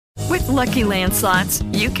Lucky Land Slots,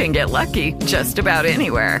 you can get lucky just about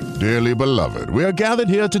anywhere. Dearly beloved, we are gathered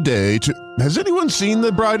here today to... Has anyone seen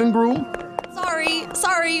the bride and groom?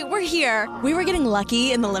 Sorry, we're here. We were getting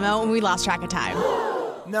lucky in the limo and we lost track of time.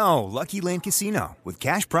 No, Lucky Land Casino, with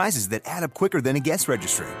cash prizes that add up quicker than a guest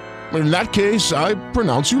registry. In that case, I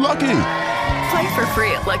pronounce you lucky. Play for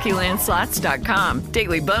free at LuckyLandSlots.com.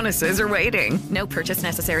 Daily bonuses are waiting. No purchase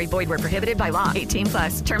necessary. Void where prohibited by law.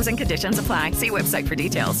 18+. Terms and conditions apply. See website for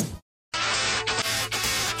details.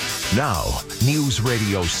 Now, News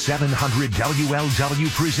Radio 700 WLW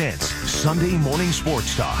presents Sunday Morning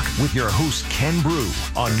Sports Talk with your host Ken Brew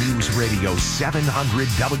on News Radio 700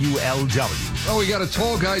 WLW. Well, we got a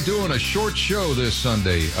tall guy doing a short show this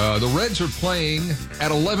Sunday. The Reds are playing at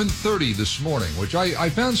 11:30 this morning, which I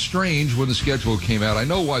found strange when the schedule came out. I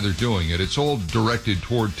know why they're doing it. It's all directed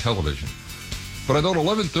toward television. But I thought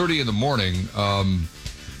 11:30 in the morning,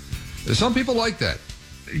 some people like that.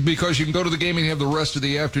 Because you can go to the game and have the rest of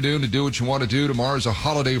the afternoon to do what you want to do. Tomorrow's a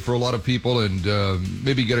holiday for a lot of people, and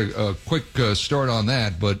maybe get a quick start on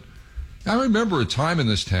that. But I remember a time in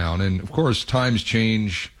this town, and of course times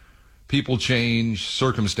change, people change,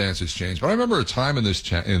 circumstances change. But I remember a time in this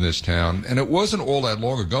town, and it wasn't all that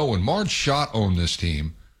long ago when Marge Schott owned this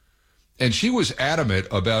team, and she was adamant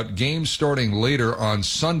about games starting later on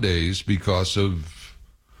Sundays because of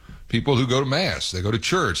people who go to Mass, they go to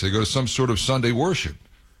church, they go to some sort of Sunday worship.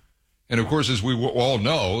 And, of course, as we all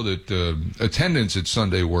know, that attendance at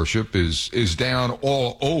Sunday worship is down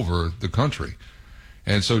all over the country.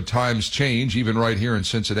 And so times change, even right here in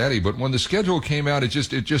Cincinnati. But when the schedule came out, it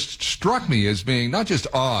just struck me as being not just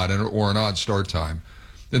odd or an odd start time,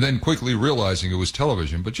 and then quickly realizing it was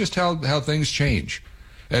television, but just how things change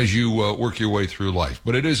as you work your way through life.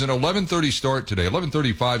 But it is an 11:30 start today,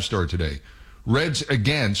 11:35 start today. Reds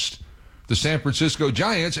against the San Francisco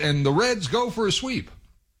Giants, and the Reds go for a sweep,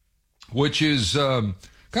 which is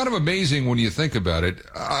kind of amazing when you think about it.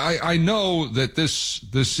 I know that this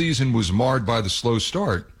season was marred by the slow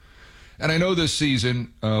start, and I know this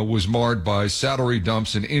season was marred by salary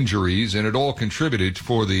dumps and injuries, and it all contributed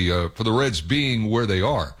for the Reds being where they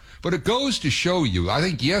are. But it goes to show you, I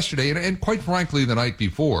think yesterday, and quite frankly the night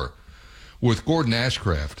before, with Gordon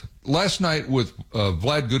Ashcraft, last night with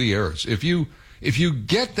Vlad Gutierrez, if you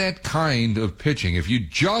get that kind of pitching, if you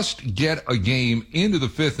just get a game into the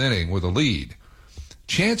fifth inning with a lead,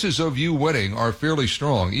 chances of you winning are fairly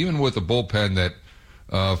strong, even with a bullpen that,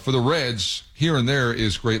 for the Reds, here and there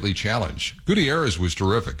is greatly challenged. Gutierrez was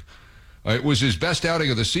terrific. It was his best outing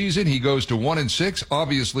of the season. He goes to 1-6,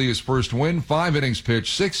 obviously his first win, 5 innings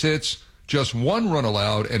pitched, 6 hits, just 1 run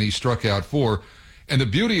allowed, and he struck out 4. And the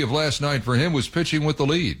beauty of last night for him was pitching with the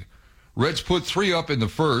lead. Reds put 3 up in the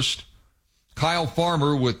first. Kyle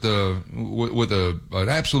Farmer with an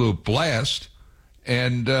absolute blast,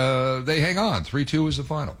 and they hang on. 3-2 is the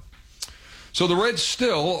final. So the Reds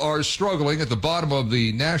still are struggling at the bottom of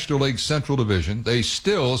the National League Central Division. They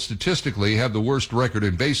still statistically have the worst record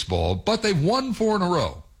in baseball, but they've won 4 in a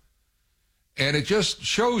row. And it just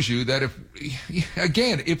shows you that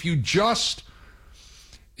if you just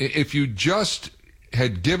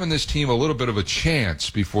had given this team a little bit of a chance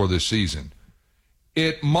before this season,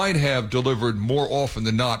 it might have delivered more often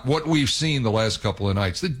than not what we've seen the last couple of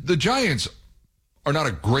nights. The Giants are not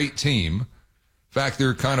a great team. In fact,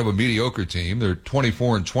 they're kind of a mediocre team. They're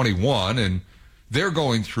 24-21, and they're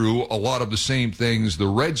going through a lot of the same things the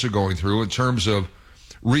Reds are going through in terms of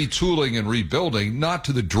retooling and rebuilding, not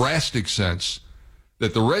to the drastic sense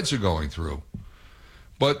that the Reds are going through.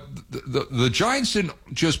 But the Giants didn't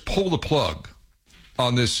just pull the plug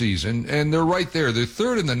on this season, and they're right there. They're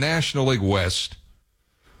third in the National League West.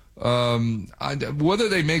 Whether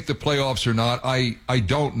they make the playoffs or not, I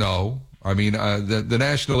don't know. I mean, the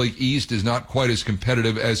National League East is not quite as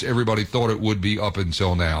competitive as everybody thought it would be up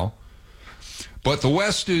until now. But the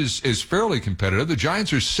West is fairly competitive. The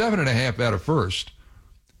Giants are 7.5 out of first.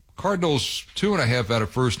 Cardinals 2.5 out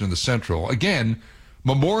of first in the Central. Again,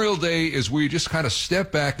 Memorial Day is where you just kind of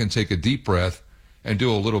step back and take a deep breath and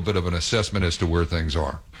do a little bit of an assessment as to where things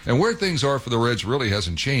are. And where things are for the Reds really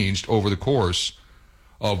hasn't changed over the course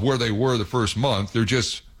of where they were the first month.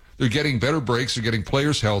 They're getting better breaks. They're getting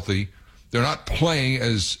players healthy. They're not playing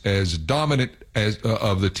as dominant as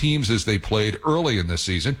of the teams as they played early in this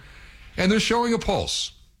season, and they're showing a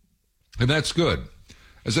pulse, and that's good.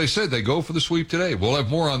 As I said, they go for the sweep today. We'll have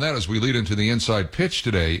more on that as we lead into the inside pitch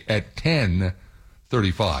today at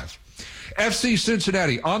 10:35. FC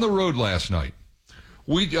Cincinnati on the road last night.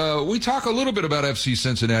 We talk a little bit about FC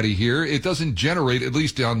Cincinnati here. It doesn't generate, at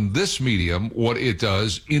least on this medium, what it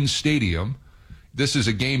does in stadium. This is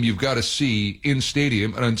a game you've got to see in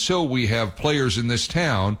stadium. And until we have players in this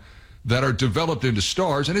town that are developed into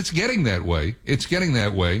stars, and it's getting that way. It's getting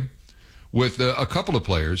that way with a couple of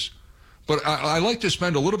players. But I like to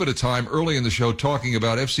spend a little bit of time early in the show talking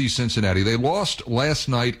about FC Cincinnati. They lost last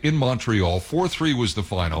night in Montreal. 4-3 was the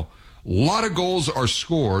final. A lot of goals are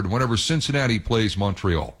scored whenever Cincinnati plays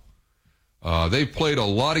Montreal. They've played a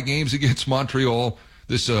lot of games against Montreal.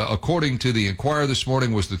 This, according to the Inquirer this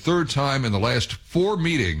morning, was the third time in the last 4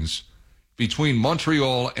 meetings between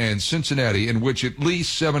Montreal and Cincinnati in which at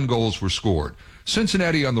least 7 goals were scored.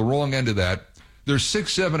 Cincinnati on the wrong end of that. They're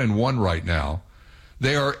 6-7-1 right now.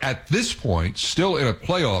 They are, at this point, still in a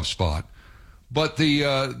playoff spot. But the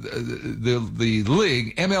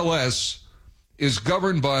league, MLS, is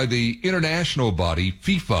governed by the international body,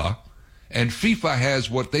 FIFA, and FIFA has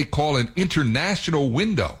what they call an international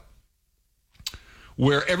window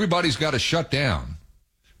where everybody's got to shut down.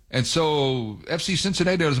 And so FC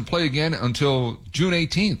Cincinnati doesn't play again until June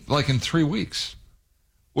 18th, like in 3 weeks,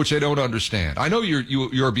 which I don't understand. I know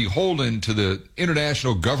you're beholden to the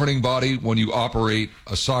international governing body when you operate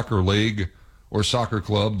a soccer league or soccer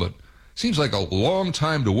club, but it seems like a long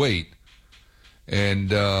time to wait. And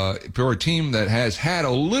for a team that has had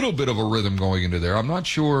a little bit of a rhythm going into there, I'm not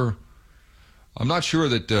sure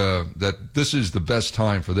that this is the best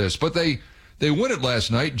time for this. But they win it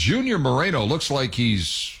last night. Junior Moreno looks like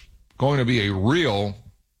he's going to be a real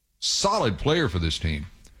solid player for this team.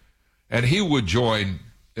 And he would join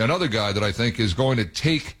another guy that I think is going to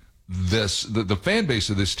take the fan base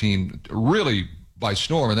of this team really by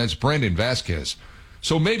storm, and that's Brandon Vasquez.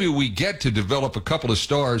 So maybe we get to develop a couple of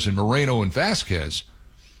stars in Moreno and Vasquez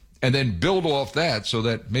and then build off that so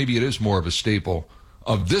that maybe it is more of a staple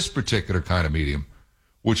of this particular kind of medium,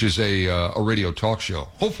 which is a radio talk show.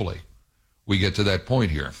 Hopefully we get to that point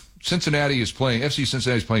here. FC Cincinnati is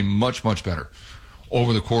playing much, much better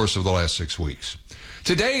over the course of the last 6 weeks.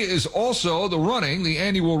 Today is also the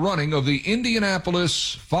annual running of the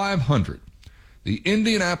Indianapolis 500. The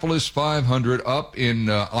Indianapolis 500 up in,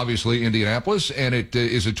 obviously, Indianapolis, and it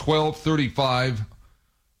is a 12:35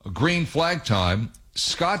 green flag time.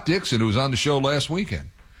 Scott Dixon, who was on the show last weekend,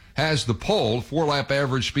 has the pole, 4-lap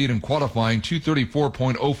average speed in qualifying,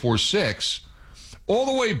 234.046, all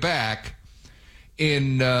the way back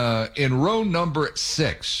in row number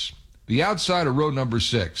 6. The outside of row number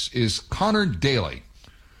 6 is Connor Daly.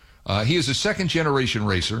 He is a second-generation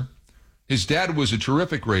racer. His dad was a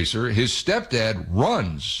terrific racer. His stepdad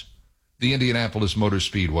runs the Indianapolis Motor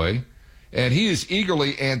Speedway, and he is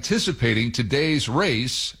eagerly anticipating today's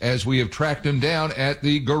race as we have tracked him down at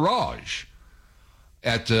the garage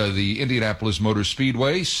at the Indianapolis Motor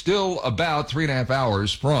Speedway, still about 3.5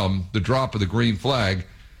 hours from the drop of the green flag.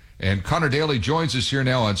 And Connor Daly joins us here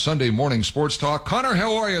now on Sunday Morning Sports Talk. Connor,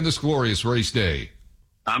 how are you on this glorious race day?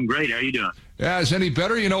 I'm great. How are you doing? Yeah, is any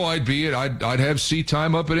better? You know, I'd have seat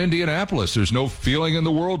time up at Indianapolis. There's no feeling in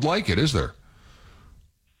the world like it, is there?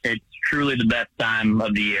 It's truly the best time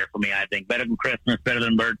of the year for me, I think. Better than Christmas, better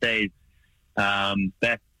than birthdays,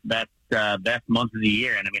 best month of the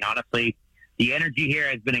year. And I mean, honestly, the energy here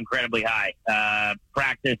has been incredibly high.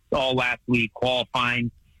 Practice all last week,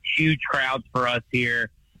 qualifying, huge crowds for us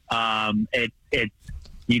here. It's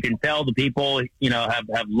you can tell the people,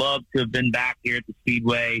 have loved to have been back here at the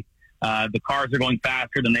Speedway. The cars are going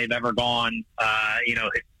faster than they've ever gone.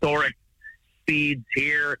 Historic speeds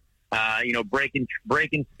here.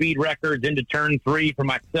 Breaking speed records into turn 3 for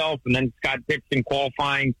myself, and then Scott Dixon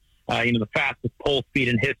qualifying. The fastest pole speed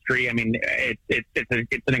in history. I mean,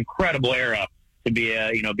 it's an incredible era to be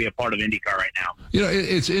a part of IndyCar right now.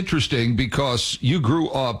 It's interesting because you grew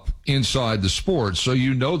up inside the sport, so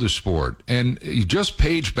you know the sport, and you just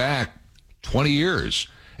page back 20 years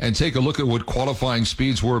and take a look at what qualifying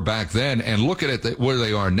speeds were back then and look at it where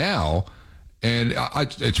they are now, and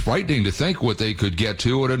it's frightening to think what they could get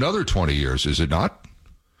to in another 20 years, is it not?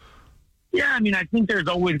 Yeah, I mean, I think there's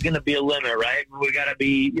always going to be a limit, right? We got to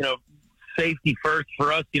be, safety first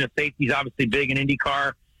for us. Safety is obviously big in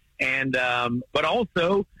IndyCar. And, but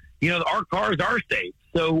also, our cars are safe.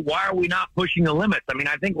 So why are we not pushing the limits? I mean,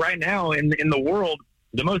 I think right now in the world,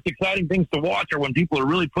 the most exciting things to watch are when people are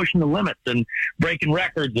really pushing the limits and breaking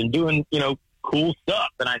records and doing, cool stuff.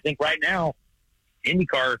 And I think right now,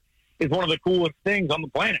 IndyCar is one of the coolest things on the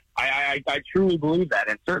planet. I truly believe that.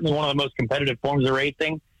 And certainly one of the most competitive forms of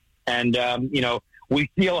racing. And, we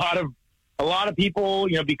see a lot of people,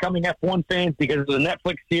 becoming F1 fans because of the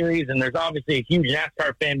Netflix series, and there's obviously a huge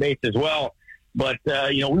NASCAR fan base as well. But,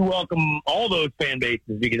 we welcome all those fan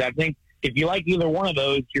bases because I think if you like either one of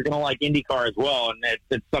those, you're going to like IndyCar as well. And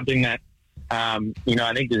it's something that, I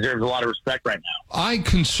think deserves a lot of respect right now. I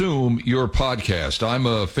consume your podcast. I'm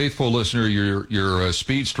a faithful listener, your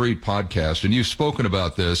Speed Street podcast, and you've spoken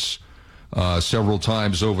about this several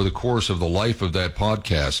times over the course of the life of that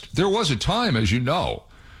podcast. There was a time, as you know,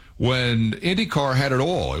 when IndyCar had it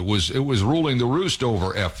all. It was ruling the roost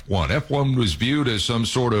over F1. F1 was viewed as some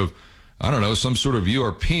sort of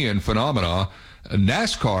European phenomena.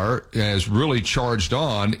 NASCAR has really charged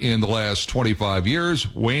on in the last 25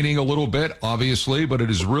 years, waning a little bit, obviously, but it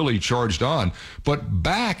has really charged on. But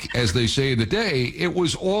back, as they say in the day, it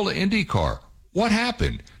was all IndyCar. What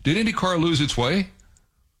happened? Did IndyCar lose its way?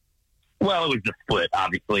 Well, it was the split,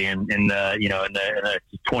 obviously, in the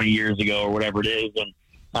 20 years ago or whatever it is, and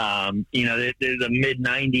the mid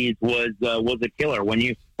 '90s was a killer. When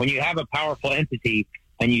you have a powerful entity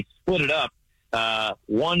and you split it up,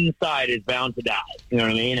 one side is bound to die. You know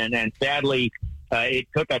what I mean? And sadly, it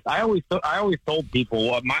took us. I always told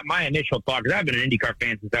people my initial thought, because I've been an IndyCar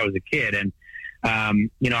fan since I was a kid, and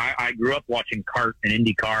I grew up watching kart and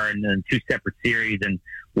IndyCar and two separate series, and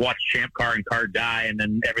watched Champ Car and Kart die, and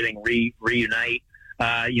then everything reunite.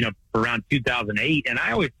 Around 2008, and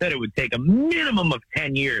I always said it would take a minimum of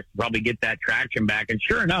 10 years to probably get that traction back, and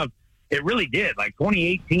sure enough, it really did. Like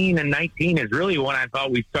 2018 and 19 is really when I thought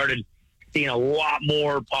we started seeing a lot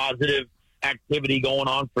more positive activity going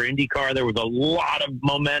on for IndyCar. There was a lot of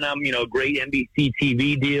momentum, great NBC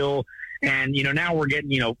TV deal, and now we're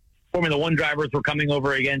getting Formula One drivers were coming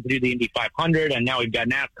over again to do the Indy 500, and now we've got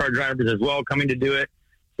NASCAR drivers as well coming to do it.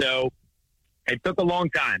 So it took a long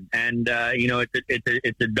time, and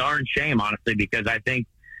it's a darn shame, honestly, because I think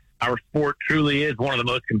our sport truly is one of the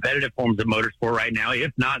most competitive forms of motorsport right now,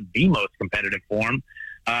 if not the most competitive form.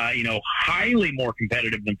 Highly more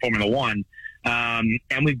competitive than Formula One, and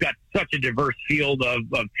we've got such a diverse field of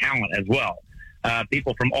talent as well.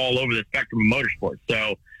 People from all over the spectrum of motorsport.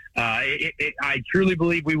 So I truly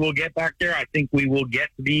believe we will get back there. I think we will get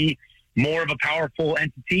to be more of a powerful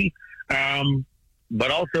entity. But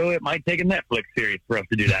also, it might take a Netflix series for us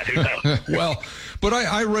to do that. Who knows? Well, but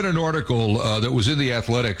I read an article that was in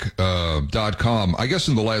theathletic.com. I guess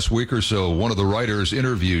in the last week or so, one of the writers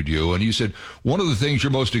interviewed you, and you said one of the things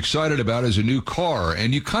you're most excited about is a new car,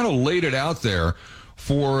 and you kind of laid it out there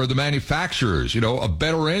for the manufacturers. A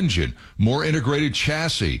better engine, more integrated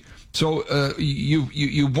chassis. So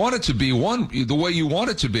you want it to be the way you want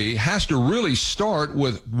it to be has to really start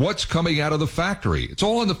with what's coming out of the factory. It's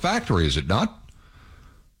all in the factory, is it not?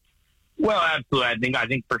 Well, absolutely. I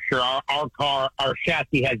think for sure our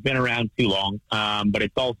chassis has been around too long. But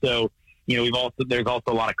it's also, there's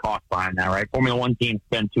also a lot of cost behind that, right? Formula One teams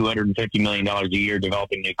spend $250 million a year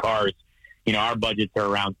developing new cars. Our budgets are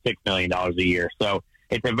around $6 million a year. So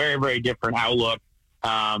it's a very, very different outlook.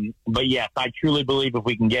 But yes, I truly believe if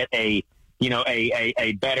we can get a newer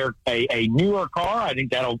car, I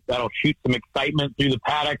think that'll shoot some excitement through the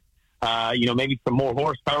paddock. Maybe some more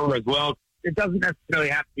horsepower as well. It doesn't necessarily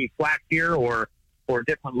have to be flashier or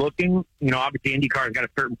different looking. Obviously IndyCar's got a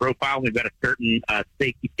certain profile. We've got a certain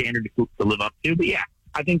safety standard to live up to. But yeah,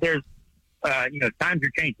 I think there's, times are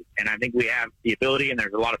changing, and I think we have the ability, and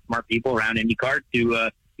there's a lot of smart people around IndyCar to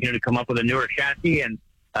come up with a newer chassis and,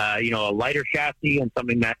 a lighter chassis and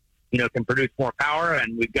something that, can produce more power.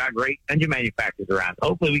 And we've got great engine manufacturers around.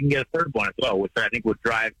 Hopefully we can get a third one as well, which I think would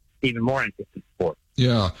drive even more interest in sport.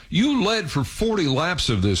 Yeah, you led for 40 laps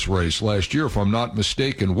of this race last year, if I'm not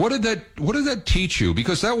mistaken. What did that teach you?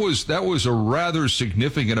 Because that was a rather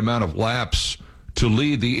significant amount of laps to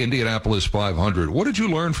lead the Indianapolis 500. What did you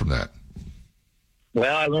learn from that?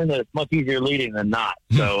 Well, I learned that it's much easier leading than not.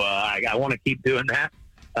 So I want to keep doing that.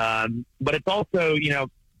 But it's also,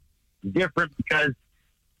 different because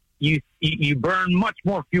you burn much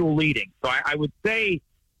more fuel leading. So I would say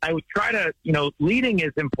I would try to, leading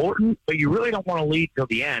is important, but you really don't want to lead till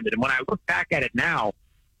the end. And when I look back at it now,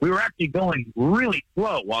 we were actually going really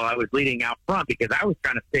slow while I was leading out front because I was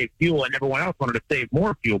trying to save fuel and everyone else wanted to save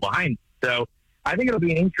more fuel behind me. So I think it'll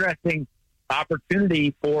be an interesting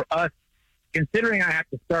opportunity for us, considering I have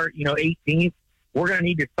to start, 18th. We're going to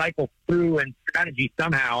need to cycle through and strategy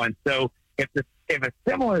somehow. And so if a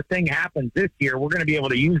similar thing happens this year, we're going to be able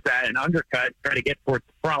to use that and undercut, try to get towards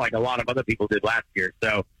the front like a lot of other people did last year.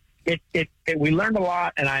 So we learned a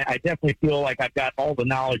lot, and I definitely feel like I've got all the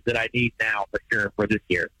knowledge that I need now for sure for this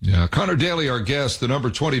year. Yeah, Connor Daly, our guest, the number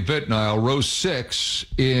 20 bit Nile, row 6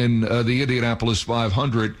 in the Indianapolis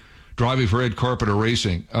 500, driving for Ed Carpenter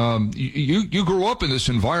Racing. You grew up in this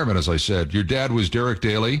environment, as I said. Your dad was Derek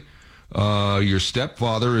Daly. Your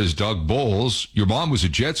stepfather is Doug Bowles. Your mom was a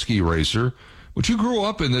jet ski racer. But you grew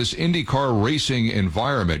up in this IndyCar racing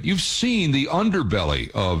environment. You've seen the underbelly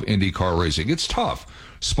of IndyCar racing. It's tough.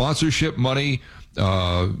 Sponsorship money,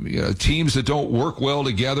 teams that don't work well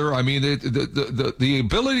together. I mean, the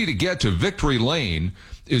ability to get to victory lane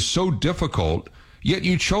is so difficult. yet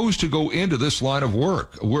you chose to go into this line of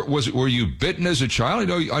work. Were you bitten as a child?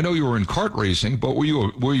 I know you were in kart racing, but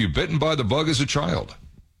were you bitten by the bug as a child?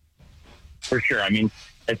 For sure. I mean,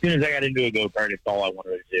 as soon as I got into a go-kart, it's all I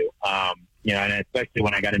wanted to do. And especially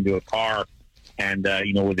when I got into a car and,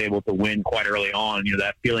 was able to win quite early on,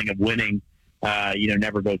 that feeling of winning,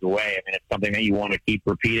 never goes away. I mean, it's something that you want to keep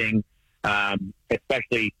repeating,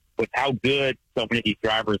 especially with how good so many of these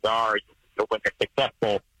drivers are when they're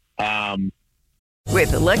successful.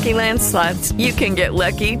 With the Lucky Land Slots, you can get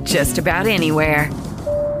lucky just about anywhere.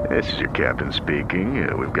 This is your captain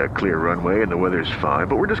speaking. We've got clear runway and the weather's fine,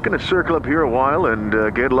 but we're just going to circle up here a while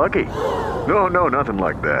and get lucky. No, nothing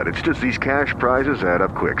like that. It's just these cash prizes add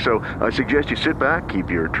up quick. So I suggest you sit back, keep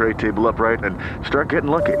your tray table upright, and start getting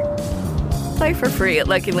lucky. Play for free at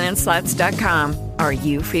LuckyLandSlots.com. Are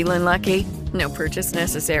you feeling lucky? No purchase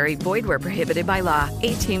necessary. Void where prohibited by law.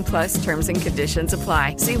 18+ terms and conditions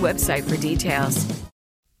apply. See website for details.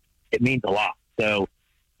 It means a lot. So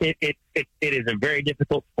it is a very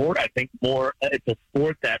difficult sport. I think it's a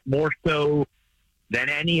sport that more so than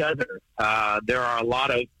any other, there are a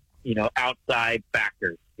lot of, outside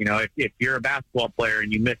factors. If you're a basketball player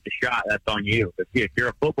and you miss a shot, that's on you. If you're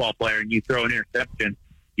a football player and you throw an interception,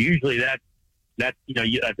 usually that's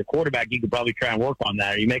as a quarterback, you could probably try and work on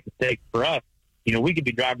that. Or you make mistakes. For us, we could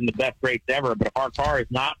be driving the best race ever, but if our car is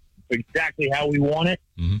not exactly how we want it,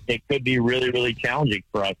 it could be really, really challenging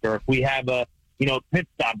for us. Or if we have a pit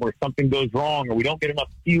stop where something goes wrong, or we don't get enough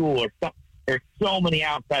fuel, or something. There's so many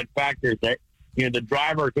outside factors that the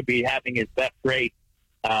driver could be having his best race,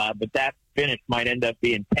 but that finish might end up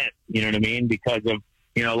being tense. You know what I mean? Because of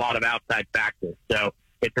a lot of outside factors. So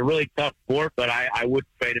it's a really tough sport, but I wouldn't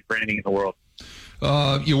trade it for anything in the world.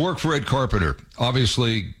 You work for Ed Carpenter,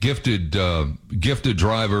 obviously gifted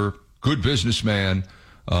driver, good businessman.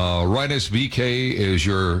 Rinus VeeKay is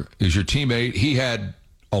your teammate. He had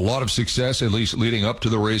a lot of success, at least leading up to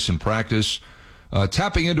the race in practice.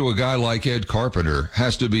 Tapping into a guy like Ed Carpenter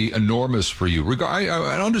has to be enormous for you.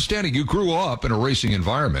 Understanding you grew up in a racing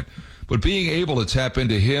environment, but being able to tap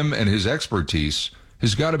into him and his expertise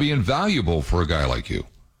has got to be invaluable for a guy like you.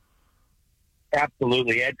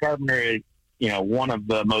 Absolutely. Ed Carpenter is, one of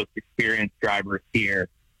the most experienced drivers here,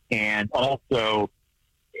 and also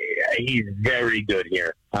he's very good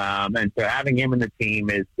here. And so having him in the team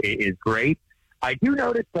is great. I do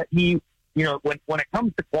notice that he, when it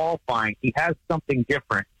comes to qualifying, he has something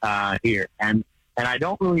different here, and I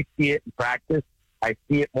don't really see it in practice. I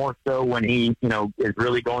see it more so when he, is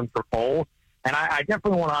really going for poles, and I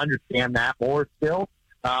definitely want to understand that more still,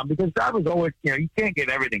 because drivers always, you can't give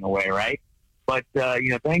everything away, right? But,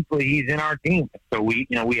 thankfully he's in our team. So we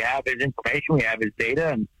have his information, we have his data,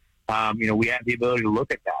 and, we have the ability to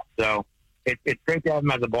look at that. So it's great to have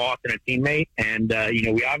him as a boss and a teammate. And,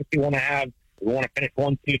 we obviously want to finish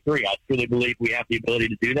 1, 2, 3. I truly believe we have the ability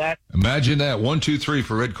to do that. Imagine that. 1, 2, 3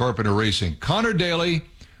 for Ed Carpenter Racing. Connor Daly,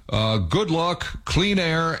 good luck, clean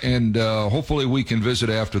air, and hopefully we can visit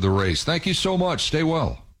after the race. Thank you so much. Stay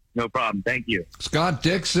well. No problem. Thank you. Scott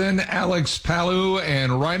Dixon, Alex Palou,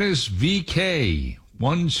 and Rinus VeeKay.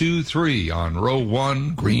 1, 2, 3 on row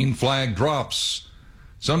 1. Green flag drops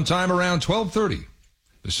sometime around 12:30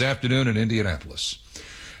 this afternoon in Indianapolis.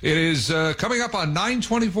 It is coming up on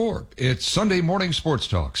 9:24. It's Sunday Morning Sports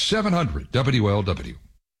Talk, 700 WLW.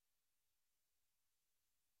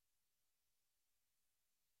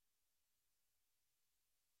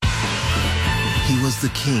 He was the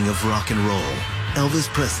king of rock and roll, Elvis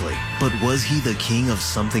Presley. But was he the king of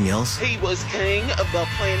something else? He was king of the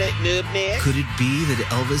planet Nubnik. Could it be that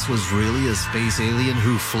Elvis was really a space alien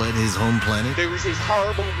who fled his home planet? There was this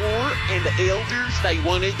horrible war, and the elders, they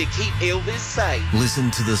wanted to keep Elvis safe. Listen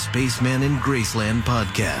to the Spaceman in Graceland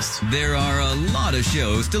podcast. There are a lot of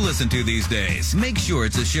shows to listen to these days. Make sure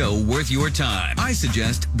it's a show worth your time. I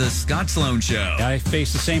suggest The Scott Sloan Show. I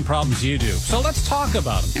face the same problems you do, so let's talk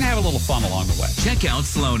about them and have a little fun along the way. Check out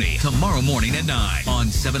Sloaney tomorrow morning at 9 on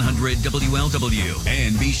 700 WLW.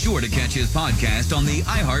 And be sure to catch his podcast on the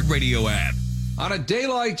iHeartRadio app. On a day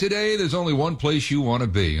like today, there's only one place you want to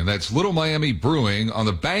be, and that's Little Miami Brewing on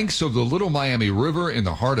the banks of the Little Miami River in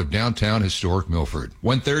the heart of downtown historic Milford.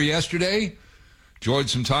 Went there yesterday, enjoyed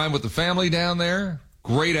some time with the family down there.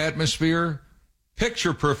 Great atmosphere.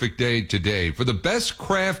 Picture-perfect day today for the best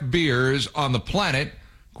craft beers on the planet.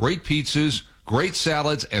 Great pizzas, great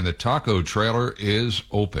salads, and the taco trailer is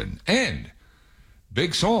open. And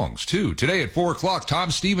big songs, too. Today at 4 o'clock,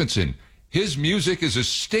 Tom Stevenson. His music is a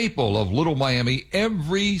staple of Little Miami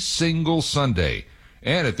every single Sunday.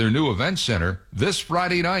 And at their new event center this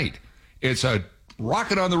Friday night, it's a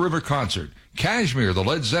Rockin' on the River concert. Kashmir, the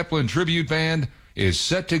Led Zeppelin tribute band, is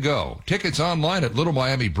set to go. Tickets online at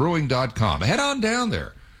littlemiamibrewing.com. Head on down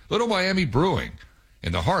there. Little Miami Brewing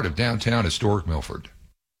in the heart of downtown historic Milford.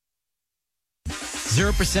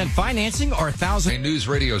 0% financing or 1,000. News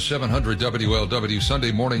Radio 700 WLW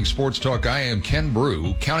Sunday Morning Sports Talk. I am Ken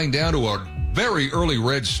Brew, counting down to a very early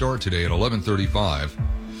Reds start today at 11:35.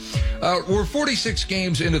 We're 46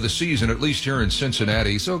 games into the season, at least here in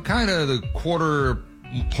Cincinnati, so kind of the quarter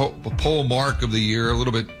pole mark of the year, a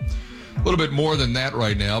little bit more than that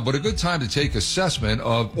right now, but a good time to take assessment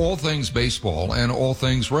of all things baseball and all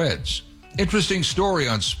things Reds. Interesting story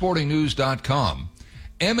on sportingnews.com.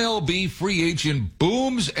 MLB free agent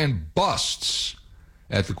booms and busts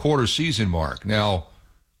at the quarter season mark. Now,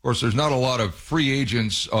 of course, there's not a lot of free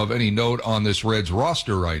agents of any note on this Reds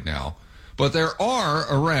roster right now, but there are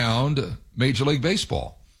around Major League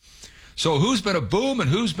Baseball. So who's been a boom and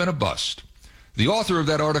who's been a bust? The author of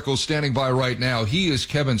that article is standing by right now. He is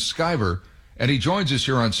Kevin Sciver, and he joins us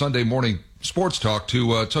here on Sunday Morning Sports Talk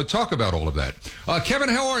to talk about all of that. Kevin,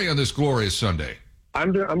 how are you on this glorious Sunday?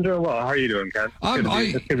 I'm doing well. How are you doing, Ken?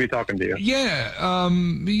 It's good to be talking to you. Yeah,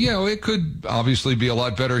 it could obviously be a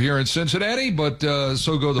lot better here in Cincinnati, but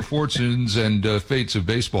so go the fortunes and fates of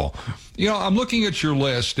baseball. I'm looking at your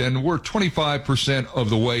list, and we're 25% of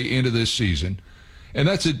the way into this season. And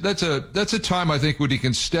that's a time I think when you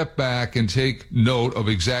can step back and take note of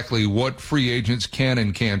exactly what free agents can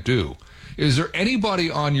and can't do. Is there anybody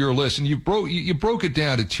on your list, and you broke it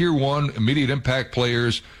down to Tier 1, immediate impact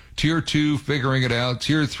players, Tier 2, figuring it out,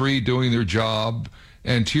 Tier 3, doing their job,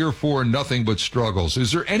 and Tier 4, nothing but struggles.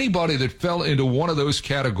 Is there anybody that fell into one of those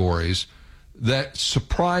categories that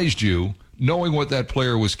surprised you, knowing what that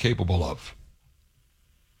player was capable of?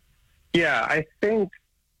 Yeah, I think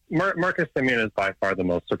Marcus Semien is by far the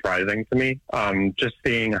most surprising to me. Just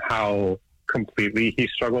seeing how completely he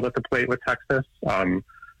struggled at the plate with Texas.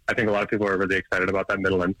 I think a lot of people are really excited about that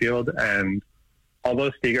middle infield. And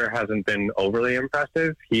although Seager hasn't been overly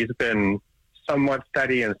impressive, he's been somewhat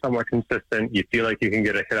steady and somewhat consistent. You feel like you can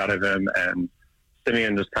get a hit out of him, and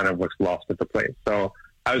Semien just kind of looks lost at the plate. So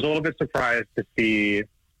I was a little bit surprised to see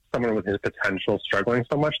someone with his potential struggling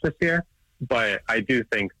so much this year. But I do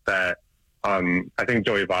think that I think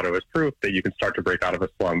Joey Votto is proof that you can start to break out of a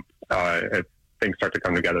slump if things start to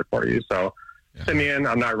come together for you. So Semien,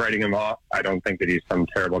 I'm not writing him off. I don't think that he's some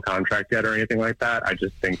terrible contract yet or anything like that. I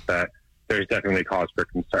just think that there's definitely cause for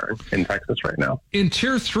concern in Texas right now. In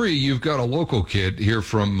Tier 3, you've got a local kid here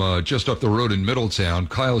from just up the road in Middletown,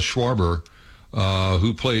 Kyle Schwarber,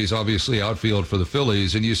 who plays obviously outfield for the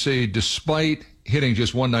Phillies. And you say despite hitting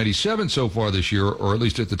just 197 so far this year, or at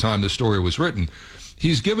least at the time the story was written,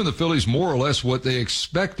 he's given the Phillies more or less what they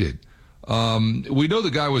expected. We know the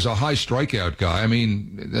guy was a high strikeout guy. I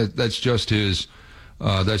mean, that's just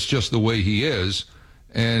the way he is.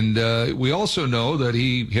 And we also know that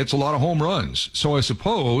he hits a lot of home runs. So I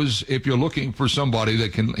suppose if you're looking for somebody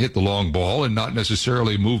that can hit the long ball and not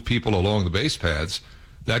necessarily move people along the base paths,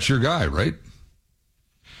 that's your guy, right?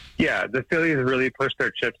 Yeah, the Phillies really pushed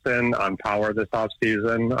their chips in on power this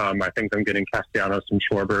offseason. I think them getting Castellanos and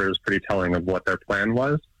Schwarber is pretty telling of what their plan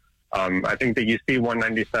was. I think that you see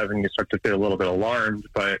 197, you start to feel a little bit alarmed,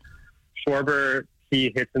 but Schwarber,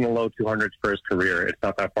 he hits in the low 200s for his career. It's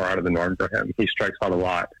not that far out of the norm for him. He strikes out a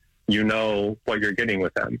lot. You know what you're getting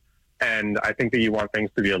with him. And I think that you want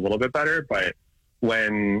things to be a little bit better, but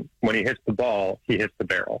when he hits the ball, he hits the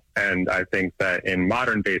barrel. And I think that in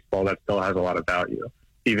modern baseball, that still has a lot of value,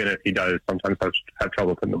 even if he does sometimes have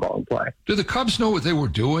trouble putting the ball in play. Do the Cubs know what they were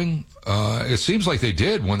doing? It seems like they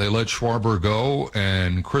did when they let Schwarber go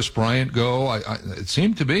and Chris Bryant go. It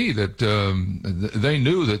seemed to me that they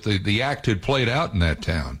knew that the act had played out in that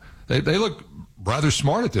town. They look rather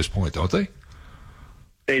smart at this point, don't they?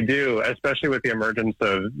 They do, especially with the emergence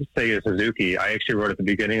of Seiya Suzuki. I actually wrote at the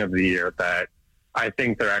beginning of the year that I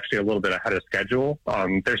think they're actually a little bit ahead of schedule.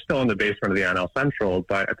 They're still in the basement of the NL Central,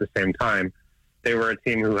 but at the same time, they were a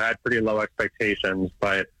team who had pretty low expectations,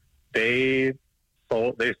 but they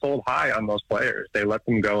sold high on those players. They let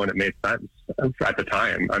them go, and it made sense at the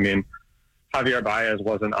time. I mean, Javier Baez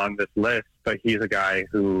wasn't on this list, but he's a guy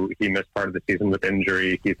who he missed part of the season with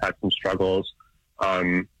injury. He's had some struggles.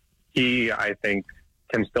 He, I think,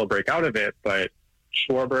 can still break out of it, but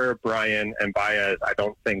Schwarber, Bryan, and Baez, I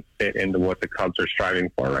don't think fit into what the Cubs are striving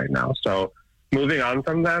for right now. So moving on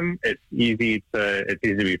from them, it's easy to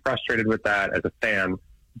be frustrated with that as a fan,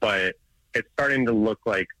 but it's starting to look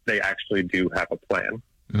like they actually do have a plan.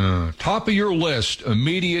 Top of your list,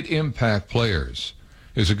 immediate impact players,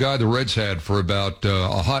 is a guy the Reds had for about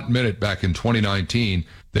a hot minute back in 2019.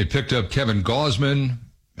 They picked up Kevin Gausman,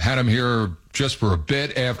 had him here just for a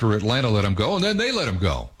bit after Atlanta let him go, and then they let him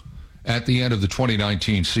go. at the end of the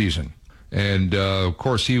 2019 season. And, of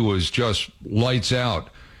course, he was just lights out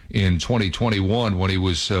in 2021 when he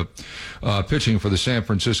was pitching for the San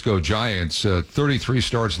Francisco Giants. 33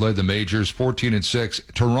 starts, led the majors,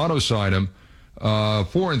 14-6. Toronto signed him,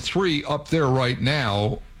 4-3 up there right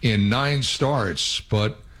now in 9 starts.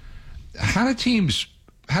 But how do teams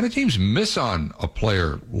miss on a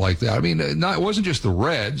player like that? I mean, it wasn't just the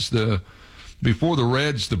Reds. Before the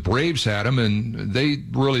Reds, the Braves had him, and they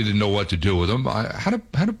really didn't know what to do with him. How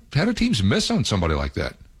do teams miss on somebody like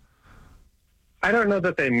that? I don't know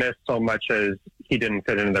that they missed so much as he didn't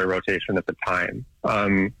fit into their rotation at the time.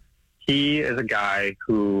 He is a guy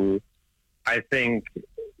who I think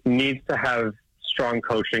needs to have strong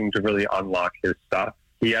coaching to really unlock his stuff.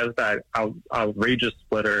 He has that outrageous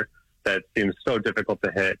splitter that seems so difficult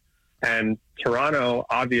to hit. And Toronto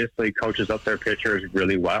obviously coaches up their pitchers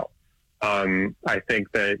really well. I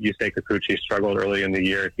think that Yusei Kikuchi struggled early in the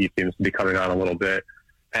year. He seems to be coming on a little bit.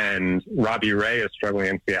 And Robbie Ray is struggling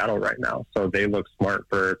in Seattle right now. So they look smart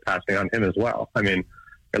for passing on him as well. I mean,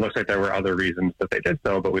 it looks like there were other reasons that they did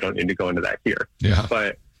so, but we don't need to go into that here. Yeah.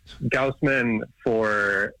 But Gausman,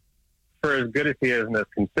 for as good as he is and as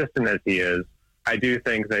consistent as he is, I do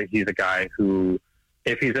think that he's a guy who,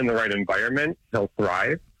 if he's in the right environment, he'll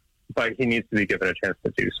thrive. But he needs to be given a chance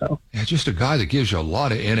to do so. Yeah, just a guy that gives you a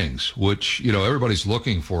lot of innings, which, everybody's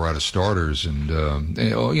looking for out of starters. And,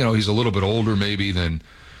 he's a little bit older maybe than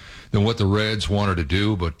what the Reds wanted to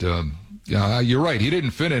do. But, you're right. He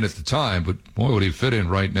didn't fit in at the time, but boy, would he fit in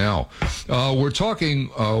right now. We're talking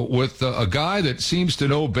with a guy that seems to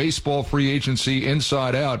know baseball free agency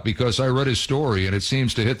inside out because I read his story, and it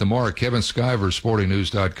seems to hit the mark. Kevin Sciver,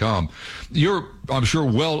 SportingNews.com. You're, I'm sure,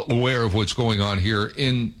 well aware of what's going on here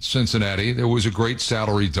in Cincinnati. There was a great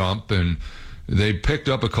salary dump, and they picked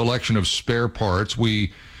up a collection of spare parts.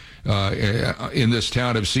 We in this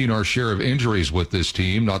town have seen our share of injuries with this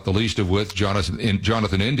team, not the least of which Jonathan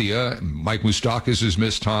India. Mike Moustakas has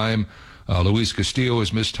missed time. Luis Castillo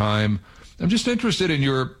has missed time. I'm just interested in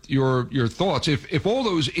your thoughts. If all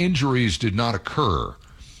those injuries did not occur,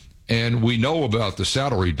 and we know about the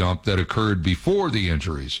salary dump that occurred before the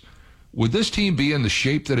injuries, would this team be in the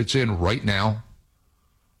shape that it's in right now?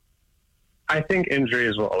 I think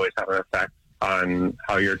injuries will always have an effect on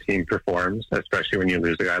how your team performs, especially when you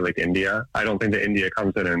lose a guy like India. I don't think that India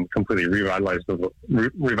comes in and completely revitalizes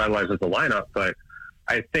the lineup, but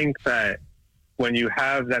I think that when you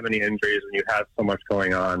have that many injuries, when you have so much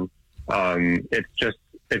going on,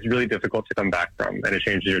 it's really difficult to come back from, and it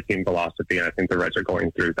changes your team philosophy, and I think the Reds are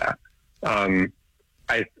going through that.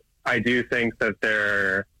 I do think that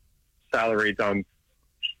their salary dump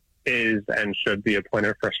is and should be a point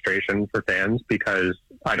of frustration for fans because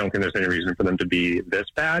I don't think there's any reason for them to be this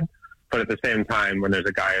bad. But at the same time, when there's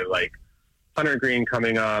a guy like Hunter Green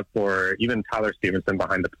coming up or even Tyler Stevenson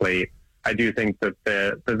behind the plate, I do think that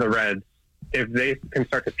the Reds, if they can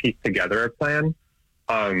start to piece together a plan,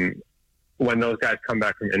 when those guys come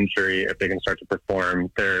back from injury, if they can start to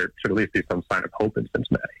perform, there should at least be some sign of hope in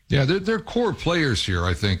Cincinnati. Yeah, they're core players here,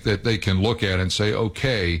 I think, that they can look at and say,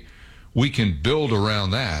 okay, we can build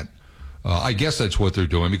around that. I guess that's what they're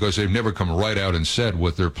doing because they've never come right out and said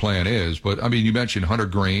what their plan is. But, I mean, you mentioned Hunter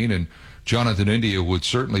Green, and Jonathan India would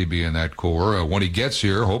certainly be in that core. When he gets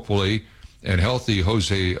here, hopefully, and healthy,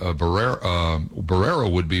 Jose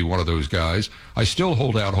Barrera would be one of those guys. I still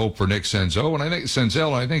hold out hope for Nick Senzel, and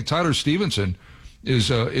I think Tyler Stevenson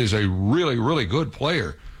is a really, really good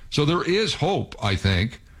player. So there is hope, I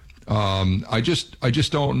think. I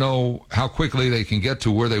just don't know how quickly they can get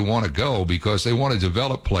to where they want to go because they want to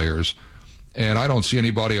develop players. And I don't see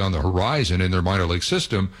anybody on the horizon in their minor league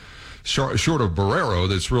system, short of Barrero,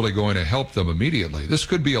 that's really going to help them immediately. This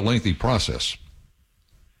could be a lengthy process.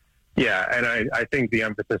 Yeah, and I think the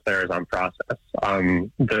emphasis there is on process.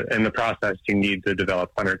 In the process, you need to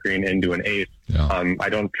develop Hunter Green into an ace. Yeah. I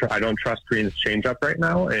don't trust Green's changeup right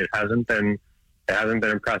now. It hasn't been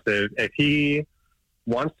impressive. If he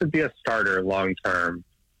wants to be a starter long term,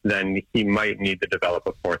 then he might need to develop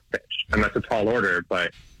a fourth pitch, and that's a tall order.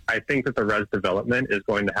 But I think that the Reds development is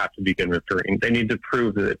going to have to begin with Green. They need to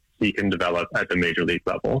prove that he can develop at the major league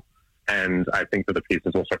level, and I think that the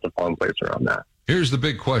pieces will start to fall in place around that. Here's the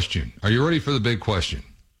big question. Are you ready for the big question?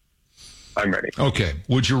 I'm ready. Okay.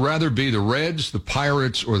 Would you rather be the Reds, the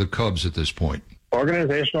Pirates, or the Cubs at this point?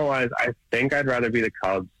 Organizational-wise, I think I'd rather be the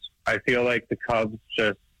Cubs. I feel like the Cubs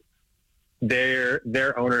just their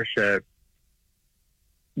ownership,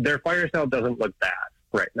 their fire sale doesn't look bad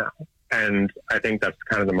right now. And I think that's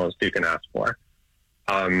kind of the most you can ask for.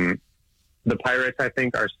 The Pirates, I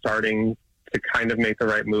think, are starting to kind of make the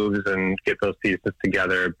right moves and get those pieces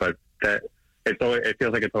together, but that it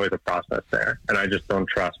feels like it's always a process there, and I just don't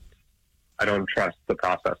trust. I don't trust the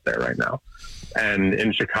process there right now. And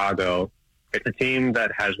in Chicago, it's a team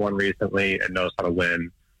that has won recently and knows how to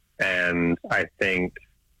win, and I think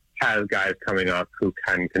has guys coming up who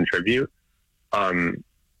can contribute.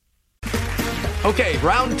 Okay,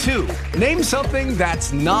 round 2. Name something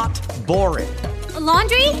that's not boring. A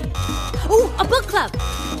laundry? Ooh, a book club.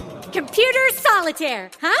 Computer solitaire,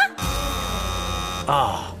 huh?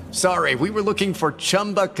 Ah, oh, sorry, we were looking for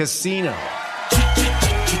Chumba Casino.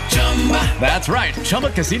 That's right,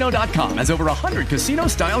 ChumbaCasino.com has over 100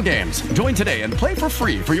 casino-style games. Join today and play for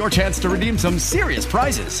free for your chance to redeem some serious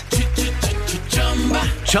prizes.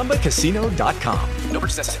 ChumbaCasino.com. No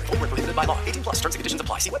purchase necessary. Void where prohibited by law. 18+ terms and conditions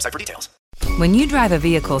apply. See website for details. When you drive a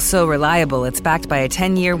vehicle so reliable it's backed by a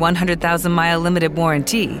 10-year, 100,000-mile limited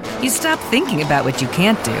warranty, you stop thinking about what you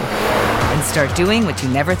can't do and start doing what you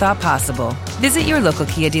never thought possible. Visit your local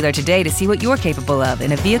Kia dealer today to see what you're capable of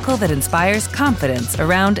in a vehicle that inspires confidence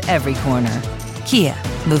around every corner. Kia,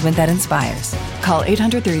 movement that inspires. Call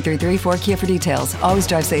 800-333-4KIA for details. Always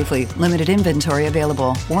drive safely. Limited inventory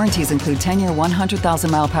available. Warranties include 10-year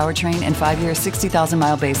 100,000-mile powertrain and 5-year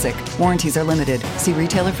 60,000-mile basic. Warranties are limited. See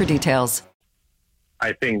retailer for details.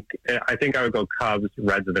 I think I would go Cubs,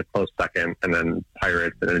 Reds in a close second, and then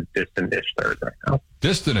Pirates in a distant-ish third right now.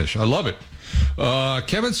 Distant-ish. I love it.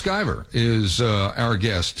 Kevin Sciver is our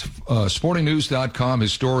guest. SportingNews.com,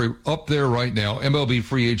 his story up there right now. MLB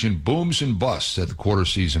free agent booms and busts at the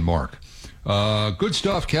quarter-season mark. Good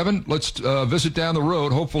stuff, Kevin. Let's visit down the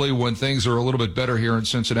road, hopefully when things are a little bit better here in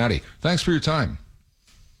Cincinnati. Thanks for your time.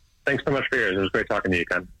 Thanks so much for yours. It was great talking to you,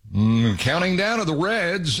 Ken. Counting down of the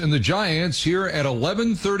Reds and the Giants here at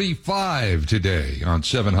 11:35 today on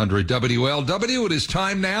 700 WLW. It is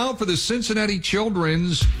time now for the Cincinnati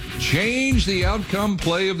Children's Change the Outcome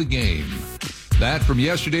play of the game. That from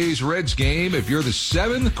yesterday's Reds game. If you're the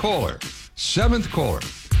seventh caller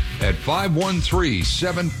at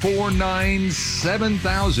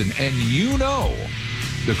 513-749-7000 and you know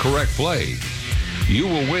the correct play, you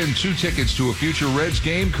will win 2 tickets to a future Reds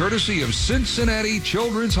game courtesy of Cincinnati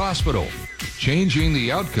Children's Hospital. Changing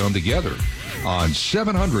the outcome together on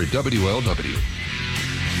 700 WLW.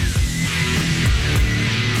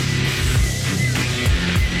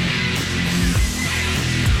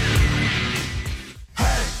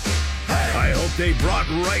 I hope they brought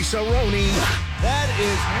Rice-A-Roni. That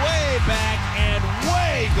is way back and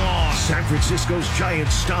way gone. San Francisco's Giants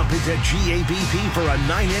stomp into GABP for a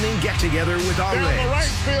 9-inning get-together with our Reds. Down the right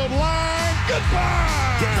field line.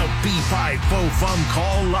 Goodbye. Get the B5 Faux Fum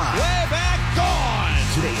call live. Way back gone.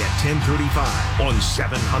 Today at 10:35 on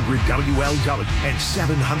 700 WLW and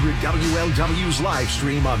 700 WLW's live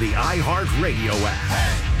stream on the iHeartRadio app.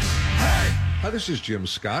 Hey. Hi, this is Jim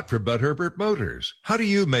Scott for Bud Herbert Motors. How do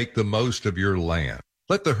you make the most of your land?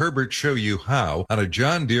 Let the Herbert show you how on a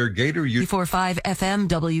John Deere Gator 345 FM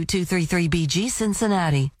W233BG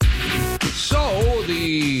Cincinnati. So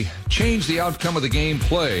the change the outcome of the game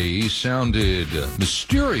play sounded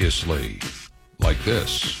mysteriously like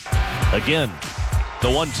this. Again, the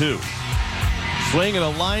 1-2. Swing and a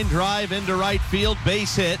line drive into right field,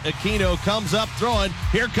 base hit. Aquino comes up throwing.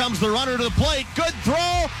 Here comes the runner to the plate. Good throw,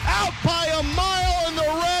 out by a mile, and the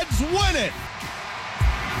Reds win it.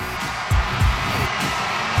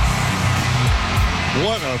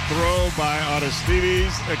 What a throw by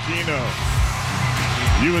Aristides Aquino.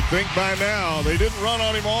 You would think by now they didn't run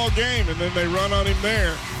on him all game, and then they run on him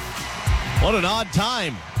there. What an odd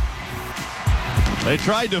time. They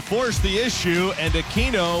tried to force the issue, and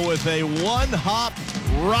Aquino with a one-hop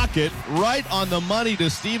rocket right on the money to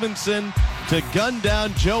Stevenson to gun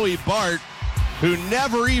down Joey Bart, who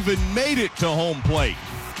never even made it to home plate.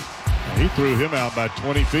 He threw him out by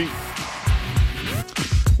 20 feet.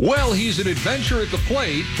 Well, he's an adventure at the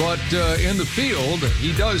plate, but in the field,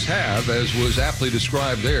 he does have, as was aptly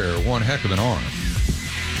described there, one heck of an arm.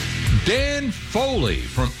 Dan Foley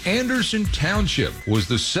from Anderson Township was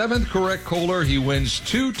the 7th correct caller. He wins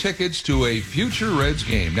 2 tickets to a future Reds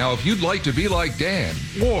game. Now, if you'd like to be like Dan,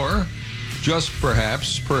 or just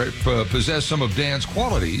perhaps possess some of Dan's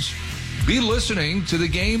qualities, be listening to the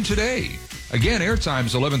game today. Again,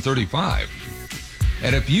 airtime's 11:35.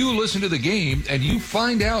 And if you listen to the game and you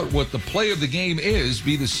find out what the play of the game is,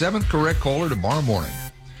 be the 7th correct caller tomorrow morning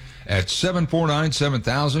at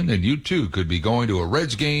 749-7000, and you too could be going to a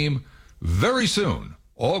Reds game very soon,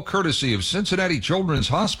 all courtesy of Cincinnati Children's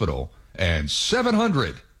Hospital and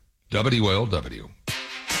 700 WLW.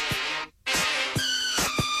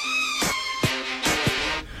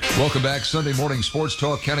 Welcome back. Sunday morning sports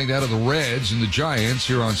talk, counting down to the Reds and the Giants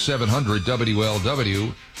here on 700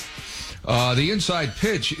 WLW. The inside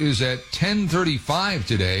pitch is at 10:35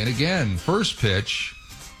 today. And again, first pitch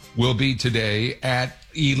will be today at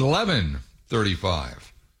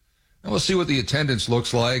 11:35. And we'll see what the attendance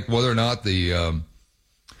looks like, whether or not the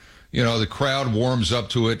crowd warms up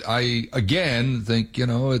to it. I, again, think,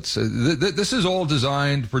 it's this is all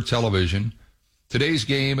designed for television. Today's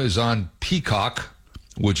game is on Peacock,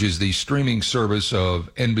 which is the streaming service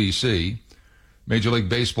of NBC. Major League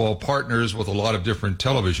Baseball partners with a lot of different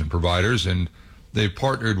television providers, and they've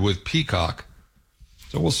partnered with Peacock.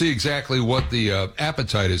 So we'll see exactly what the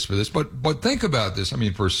appetite is for this. But think about this. I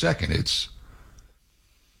mean, for a second, it's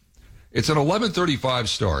an 11:35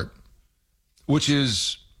 start, which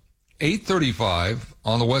is 8:35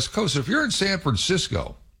 on the West Coast. If you're in San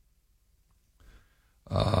Francisco,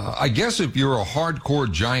 I guess if you're a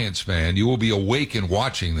hardcore Giants fan, you will be awake and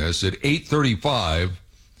watching this at 8:35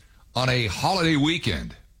 on a holiday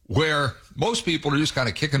weekend where most people are just kind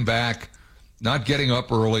of kicking back, not getting up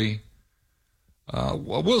early.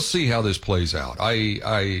 We'll see how this plays out.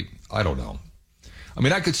 I don't know. I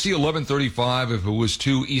mean, I could see 11:35 if it was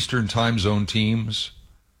two Eastern time zone teams,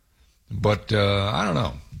 but I don't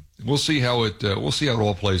know. We'll see how it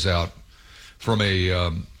all plays out from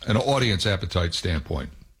an audience appetite standpoint.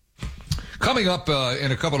 Coming up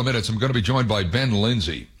in a couple of minutes, I'm going to be joined by Ben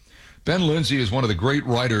Lindsay. Ben Lindsay is one of the great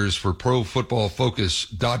writers for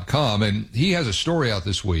ProFootballFocus.com, and he has a story out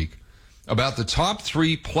this week about the top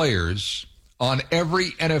 3 players on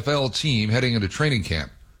every NFL team heading into training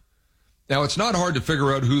camp. Now, it's not hard to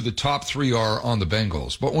figure out who the top 3 are on the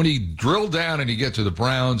Bengals, but when you drill down and you get to the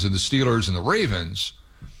Browns and the Steelers and the Ravens,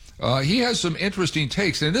 he has some interesting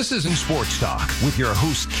takes, and this is in Sports Talk with your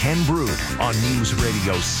host, Ken Brew, on News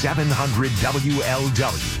Radio 700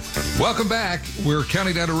 WLW. Welcome back. We're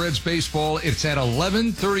counting down to Reds baseball. It's at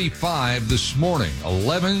 11:35 this morning.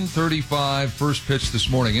 11:35, first pitch this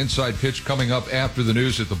morning. Inside pitch coming up after the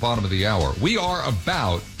news at the bottom of the hour. We are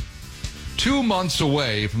about 2 months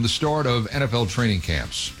away from the start of NFL training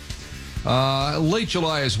camps. Late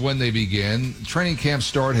July is when they begin. Training camp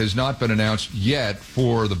start has not been announced yet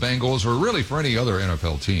for the Bengals or really for any other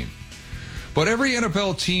NFL team. But every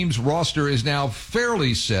NFL team's roster is now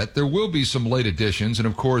fairly set. There will be some late additions and,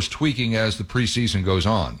 of course, tweaking as the preseason goes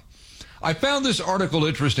on. I found this article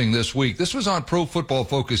interesting this week. This was on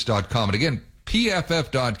ProFootballFocus.com. And again,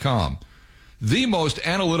 PFF.com, the most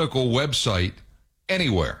analytical website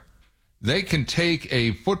anywhere. They can take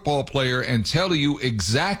a football player and tell you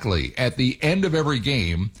exactly at the end of every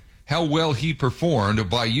game how well he performed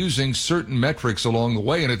by using certain metrics along the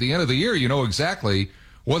way. And at the end of the year, you know exactly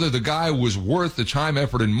whether the guy was worth the time,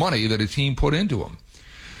 effort, and money that a team put into him.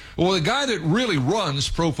 Well, the guy that really runs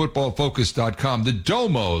ProFootballFocus.com, the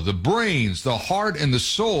domo, the brains, the heart, and the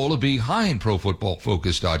soul behind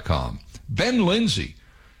ProFootballFocus.com, Ben Lindsay,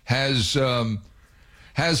 has a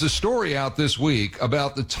story out this week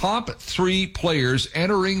about the top 3 players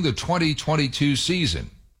entering the 2022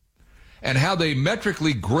 season and how they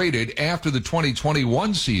metrically graded after the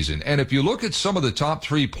 2021 season. And if you look at some of the top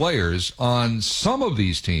 3 players on some of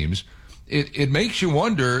these teams, it makes you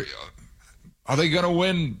wonder, are they going to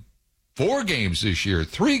win 4 games this year,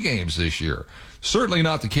 3 games this year? Certainly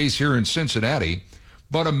not the case here in Cincinnati,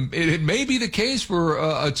 but it may be the case for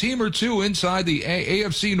a team or two inside the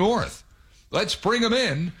AFC North. Let's bring him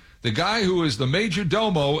in, the guy who is the major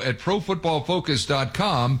domo at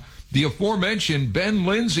ProFootballFocus.com, the aforementioned Ben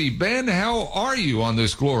Lindsay. Ben, how are you on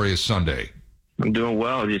this glorious Sunday? I'm doing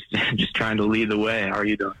well, just trying to lead the way. How are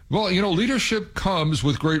you doing? Well, leadership comes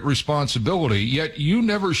with great responsibility, yet you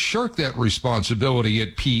never shirk that responsibility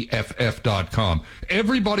at PFF.com.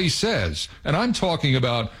 Everybody says, and I'm talking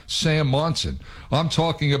about Sam Monson, I'm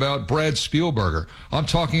talking about Brad Spielberger, I'm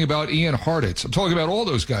talking about Ian Hartitz, I'm talking about all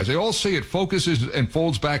those guys. They all say it focuses and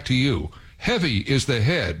folds back to you. Heavy is the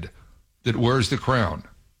head that wears the crown.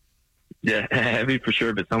 Yeah, heavy for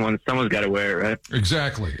sure, but someone's got to wear it, right?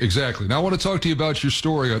 Exactly. Now I want to talk to you about your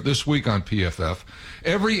story this week on PFF.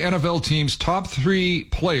 Every NFL team's top 3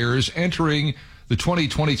 players entering the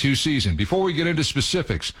 2022 season. Before we get into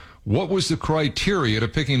specifics, what was the criteria to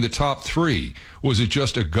picking the top 3? Was it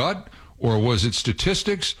just a gut, or was it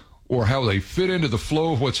statistics, or how they fit into the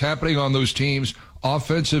flow of what's happening on those teams,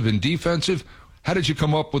 offensive and defensive? How did you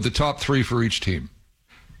come up with the top 3 for each team?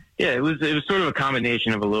 Yeah, it was sort of a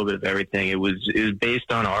combination of a little bit of everything. It was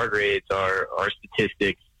based on our grades, our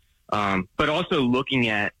statistics, but also looking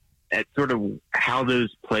at sort of how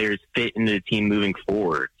those players fit into the team moving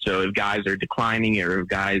forward. So if guys are declining or if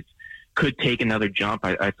guys could take another jump,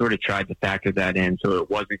 I sort of tried to factor that in so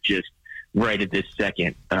it wasn't just right at this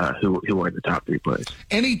second who are the top three players.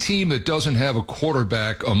 Any team that doesn't have a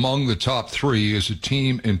quarterback among the top three is a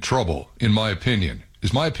team in trouble, in my opinion.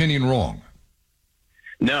 Is my opinion wrong?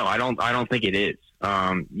 No, I don't think it is.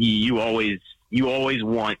 You always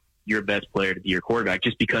want your best player to be your quarterback,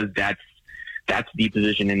 just because that's the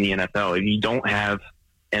position in the NFL. If you don't have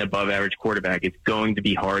an above-average quarterback, it's going to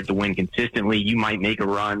be hard to win consistently. You might make a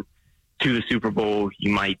run to the Super Bowl.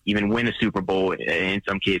 You might even win a Super Bowl in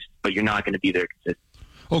some cases, but you're not going to be there consistently.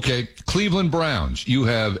 Okay, Cleveland Browns. You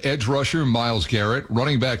have edge rusher Myles Garrett,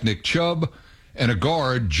 running back Nick Chubb, and a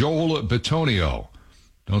guard Joel Bitonio.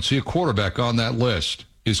 Don't see a quarterback on that list.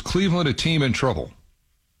 Is Cleveland a team in trouble?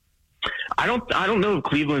 I don't know if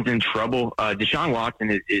Cleveland's in trouble. Deshaun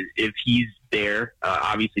Watson is if he's there.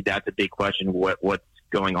 Obviously, that's a big question. What's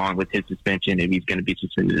going on with his suspension? If he's going to be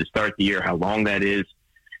suspended to start the year, how long that is,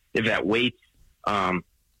 if that waits.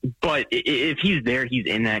 But if he's there, he's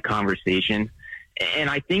in that conversation. And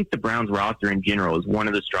I think the Browns roster in general is one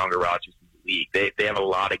of the stronger rosters in the league. They have a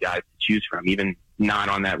lot of guys to choose from, even not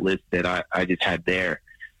on that list that I just had there.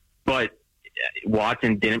 But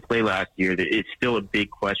Watson didn't play last year. It's still a big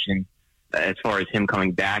question as far as him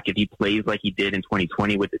coming back. If he plays like he did in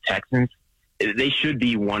 2020 with the Texans, they should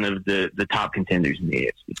be one of the top contenders in the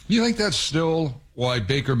AFC. You think that's still why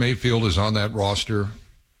Baker Mayfield is on that roster?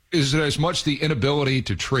 Is it as much the inability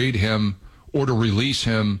to trade him or to release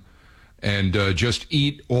him and just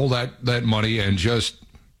eat all that money and just,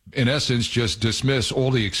 in essence, just dismiss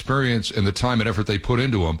all the experience and the time and effort they put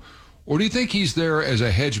into him? Or do you think he's there as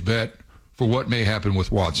a hedge bet for what may happen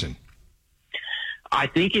with Watson? I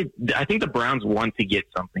think the Browns want to get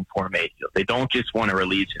something for Mayfield. They don't just want to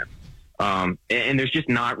release him. And there's just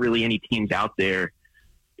not really any teams out there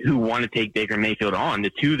who want to take Baker Mayfield on. The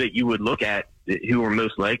two that you would look at who are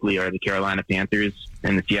most likely are the Carolina Panthers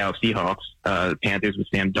and the Seattle Seahawks. The Panthers with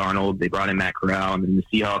Sam Darnold, they brought in Matt Corral, and then the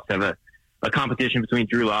Seahawks have a competition between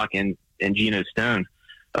Drew Lock and Geno Smith.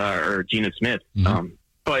 Mm-hmm.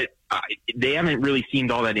 But they haven't really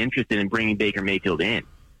seemed all that interested in bringing Baker Mayfield in.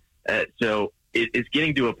 So it's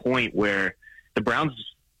getting to a point where the Browns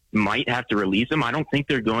might have to release him. I don't think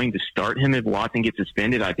they're going to start him if Watson gets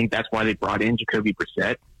suspended. I think that's why they brought in Jacoby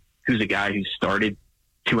Brissett, who's a guy who started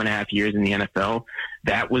 2.5 years in the NFL.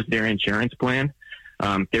 That was their insurance plan.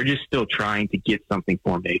 They're just still trying to get something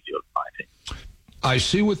for Mayfield, I think. I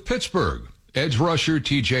see with Pittsburgh, edge rusher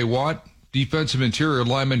T.J. Watt, defensive interior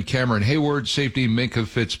lineman Cameron Hayward, safety Minkah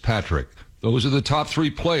Fitzpatrick. Those are the top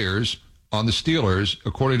three players on the Steelers,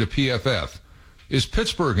 according to PFF. Is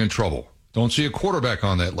Pittsburgh in trouble? Don't see a quarterback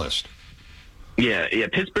on that list. Yeah,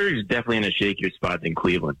 Pittsburgh is definitely in a shakier spot than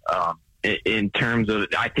Cleveland. In terms of,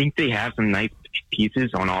 I think they have some nice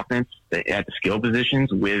pieces on offense at the skill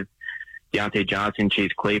positions with Deontay Johnson,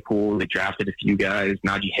 Chase Claypool. They drafted a few guys,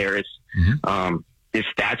 Najee Harris. Mm-hmm. Their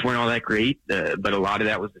stats weren't all that great, but a lot of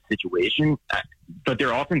that was the situation. But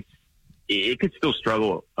their offense, it could still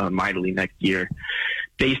struggle mightily next year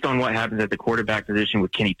based on what happens at the quarterback position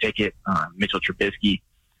with Kenny Pickett, Mitchell Trubisky.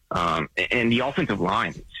 And the offensive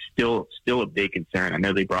line is still a big concern. I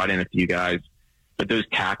know they brought in a few guys, but those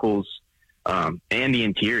tackles and the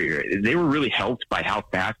interior, they were really helped by how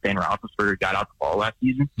fast Ben Roethlisberger got out the ball last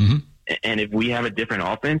season. Mm-hmm. And if we have a different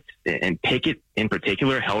offense, and Pickett in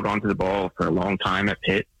particular held onto the ball for a long time at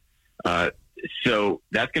Pitt, so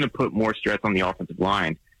that's going to put more stress on the offensive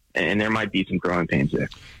line, and there might be some growing pains there.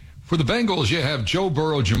 For the Bengals, you have Joe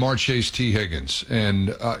Burrow, Jamar Chase, T. Higgins.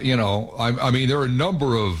 And, I mean, there are a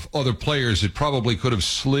number of other players that probably could have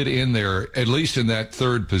slid in there, at least in that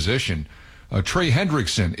third position. Trey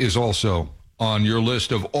Hendrickson is also on your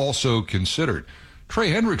list of also considered.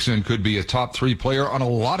 Trey Hendrickson could be a top three player on a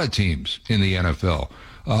lot of teams in the NFL.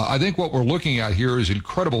 I think what we're looking at here is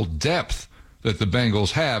incredible depth that the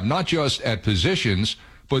Bengals have, not just at positions,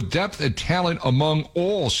 but depth and talent among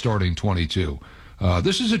all starting 22.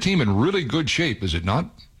 This is a team in really good shape, is it not?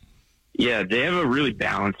 Yeah, they have a really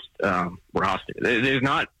balanced roster. There's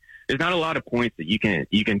not a lot of points that you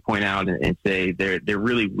can point out and say they're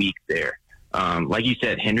really weak there. Like you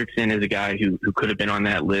said, Hendrickson is a guy who could have been on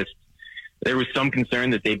that list. There was some concern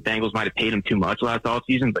that the Bengals might have paid him too much last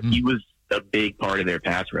offseason, but he was a big part of their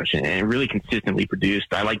pass rush and really consistently produced.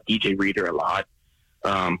 I like DJ Reader a lot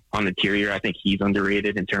on the interior. I think he's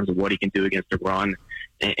underrated in terms of what he can do against the run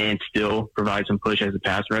and still provide some push as a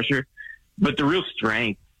pass rusher. But the real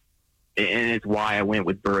strength, and it's why I went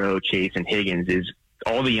with Burrow, Chase, and Higgins, is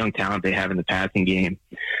all the young talent they have in the passing game.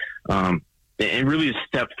 And really a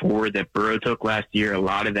step forward that Burrow took last year, a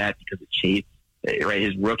lot of that because of Chase. Right,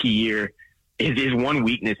 his rookie year, his one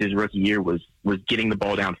weakness his rookie year was getting the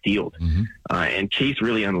ball downfield. Mm-hmm. And Chase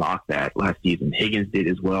really unlocked that last season. Higgins did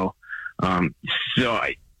as well.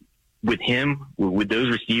 With him, with those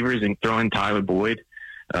receivers and throwing Tyler Boyd,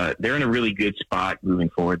 they're in a really good spot moving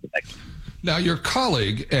forward. Now, your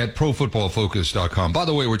colleague at ProFootballFocus.com, by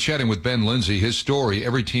the way, we're chatting with Ben Lindsay, his story,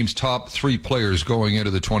 every team's top 3 players going into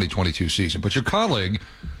the 2022 season. But your colleague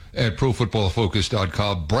at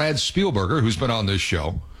ProFootballFocus.com, Brad Spielberger, who's been on this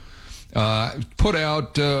show, put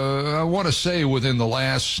out, I want to say within the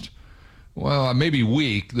last, maybe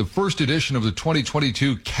week, the first edition of the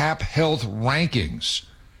 2022 Cap Health Rankings.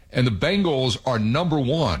 And the Bengals are number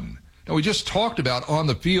 1. Now, we just talked about on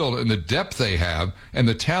the field and the depth they have and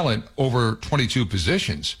the talent over 22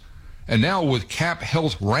 positions. And now with Cap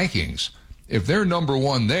Health Rankings, if they're number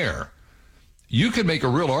 1 there, you can make a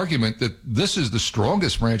real argument that this is the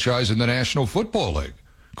strongest franchise in the National Football League.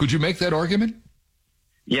 Could you make that argument?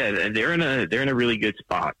 Yeah, they're in a really good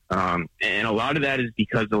spot. And a lot of that is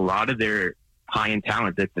because a lot of their high-end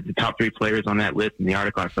talent, the top 3 players on that list in the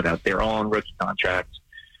article I put out, they're all on rookie contracts.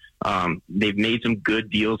 They've made some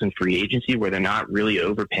good deals in free agency where they're not really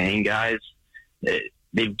overpaying guys.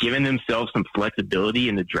 They've given themselves some flexibility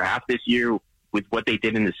in the draft this year with what they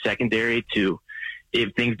did in the secondary to,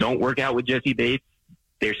 if things don't work out with Jesse Bates,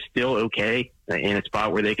 they're still okay in a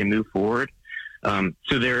spot where they can move forward.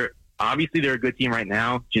 So they're a good team right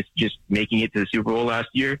now, just making it to the Super Bowl last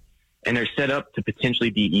year, and they're set up to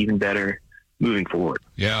potentially be even better moving forward.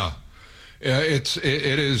 Yeah. It's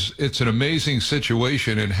an amazing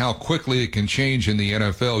situation and how quickly it can change in the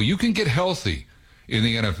NFL. You can get healthy in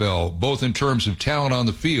the NFL, both in terms of talent on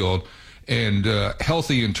the field and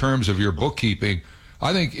healthy in terms of your bookkeeping.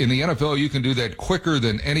 I think in the NFL you can do that quicker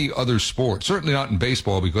than any other sport. Certainly not in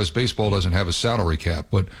baseball because baseball doesn't have a salary cap,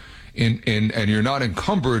 but and you're not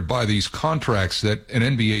encumbered by these contracts that an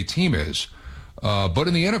NBA team is. But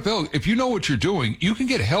in the NFL, if you know what you're doing, you can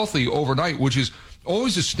get healthy overnight, which is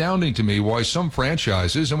always astounding to me why some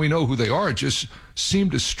franchises, and we know who they are, just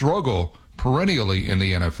seem to struggle perennially in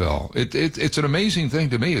the NFL. It's an amazing thing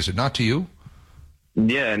to me, is it not to you?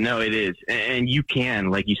 Yeah, no, it is. And you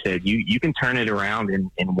can, like you said, you can turn it around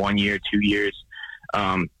in 1 year, 2 years.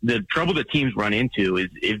 The trouble that teams run into is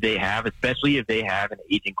especially if they have an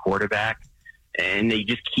aging quarterback and they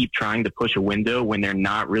just keep trying to push a window when they're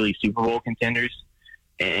not really Super Bowl contenders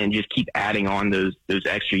and just keep adding on those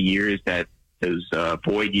extra years, those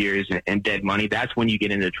void years and dead money. That's when you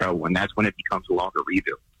get into trouble, and that's when it becomes a longer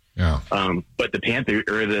rebuild. Yeah. But the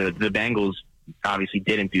Bengals obviously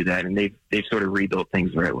didn't do that, and they've sort of rebuilt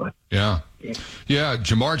things the right way. Yeah.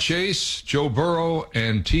 Jamar Chase, Joe Burrow,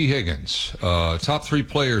 and T. Higgins, top 3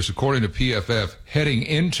 players according to PFF heading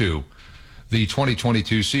into the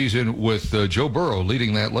 2022 season, with Joe Burrow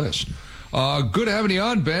leading that list. Good having you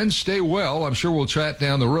on, Ben. Stay well. I'm sure we'll chat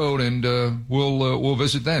down the road, and we'll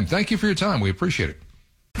visit then. Thank you for your time. We appreciate it.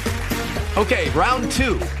 Okay, round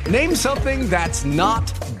 2. Name something that's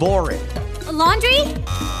not boring. A laundry?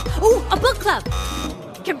 Ooh, a book club.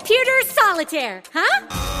 Computer solitaire, huh?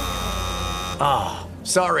 Ah,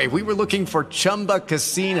 sorry. We were looking for Chumba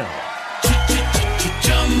Casino.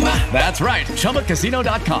 That's right.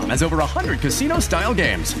 ChumbaCasino.com has over 100 casino-style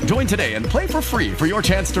games. Join today and play for free for your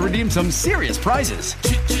chance to redeem some serious prizes.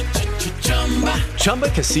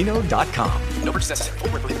 ChumbaCasino.com. No purchase necessary.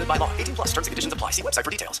 Void where prohibited by law. 18+ terms and conditions apply. See website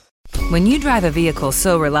for details. When you drive a vehicle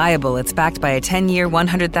so reliable it's backed by a 10-year,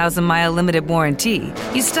 100,000-mile limited warranty,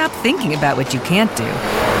 you stop thinking about what you can't do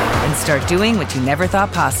and start doing what you never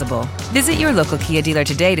thought possible. Visit your local Kia dealer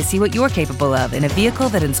today to see what you're capable of in a vehicle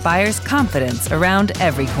that inspires confidence around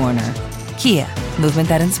every corner. Kia, movement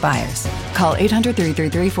that inspires. Call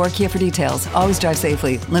 800-333-4KIA for details. Always drive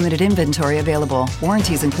safely. Limited inventory available.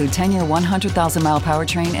 Warranties include 10-year 100,000-mile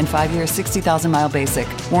powertrain and 5-year 60,000-mile basic.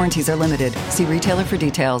 Warranties are limited. See retailer for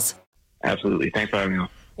details. Absolutely. Thanks for having me on.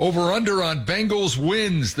 Over-under on Bengals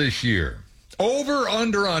wins this year.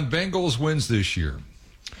 Over-under on Bengals wins this year.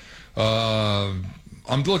 I'm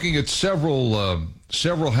looking at several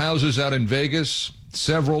houses out in Vegas,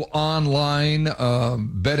 several online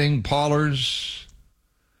betting parlors.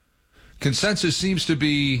 Consensus seems to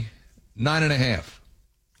be 9.5.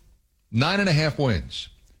 9.5 wins.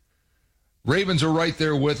 Ravens are right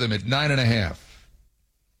there with them at 9.5.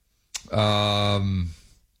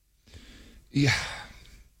 Yeah,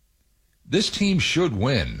 this team should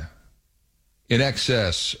win in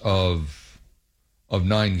excess of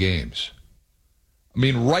 9 games. I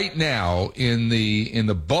mean, right now in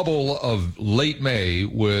the bubble of late May,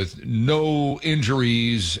 with no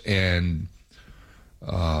injuries and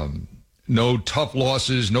no tough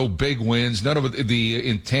losses, no big wins, none of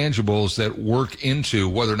the intangibles that work into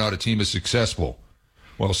whether or not a team is successful.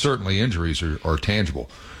 Well, certainly injuries are tangible.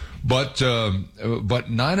 But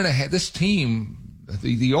 9.5, this team,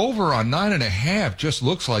 The over on 9.5 just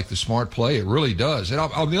looks like the smart play. It really does. And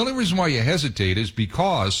the only reason why you hesitate is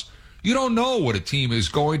because you don't know what a team is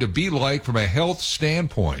going to be like from a health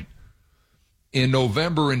standpoint in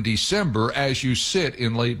November and December as you sit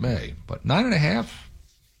in late May. But 9.5,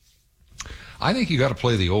 I think you got to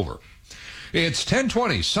play the over. It's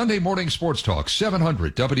 10:20, Sunday Morning Sports Talk,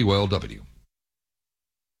 700 WLW.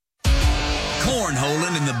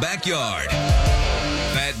 Cornholing in the backyard.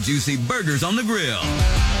 Fat, juicy burgers on the grill.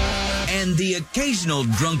 And the occasional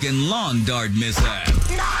drunken lawn dart mishap.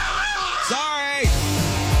 Sorry!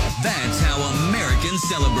 That's how Americans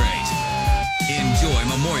celebrate. Enjoy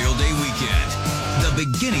Memorial Day weekend, the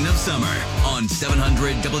beginning of summer on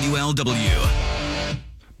 700 WLW.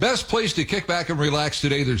 Best place to kick back and relax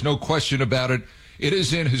today, there's no question about it. It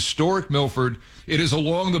is in historic Milford. It is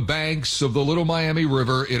along the banks of the Little Miami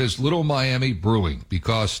River. It is Little Miami Brewing,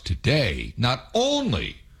 because today, not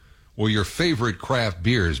only will your favorite craft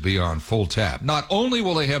beers be on full tap, not only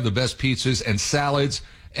will they have the best pizzas and salads,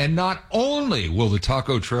 and not only will the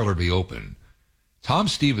taco trailer be open, Tom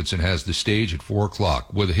Stevenson has the stage at 4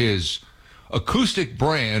 o'clock with his acoustic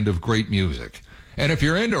brand of great music. And if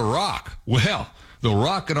you're into rock, well, the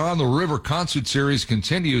Rockin' on the River concert series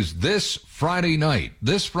continues this Friday night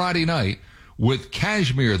with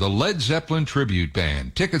Kashmir, the Led Zeppelin tribute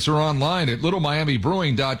band. Tickets are online at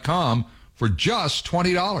littlemiamibrewing.com for just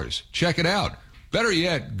 $20. Check it out. Better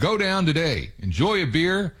yet, go down today. Enjoy a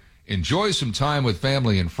beer. Enjoy some time with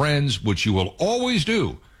family and friends, which you will always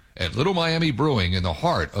do at Little Miami Brewing in the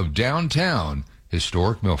heart of downtown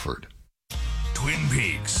historic Milford. Twin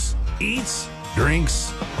Peaks. Eats,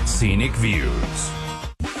 drinks, scenic views.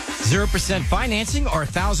 0% financing or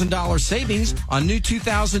 $1,000 savings on new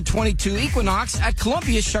 2022 Equinox at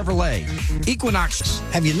Columbia Chevrolet. Equinox.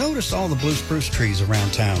 Have you noticed all the blue spruce trees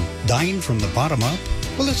around town dying from the bottom up?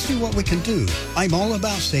 Well, let's see what we can do. I'm all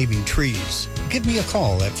about saving trees. Give me a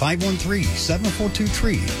call at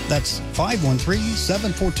 513-742-TREE. That's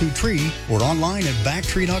 513-742-TREE or online at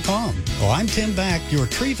backtree.com. Well, I'm Tim Back, your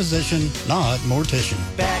tree physician, not mortician.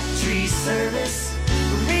 Back Tree Service.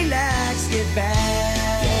 Relax, get back.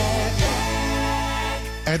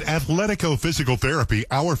 At Athletico Physical Therapy,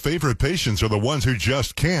 our favorite patients are the ones who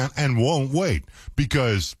just can't and won't wait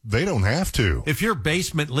because they don't have to. If your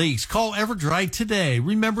basement leaks, call Everdry today.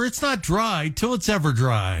 Remember, it's not dry till it's ever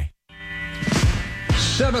dry.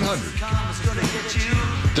 700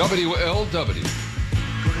 WLW.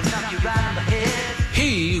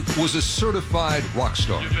 He was a certified rock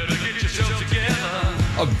star.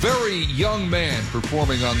 A very young man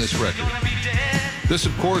performing on this record. This,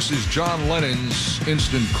 of course, is John Lennon's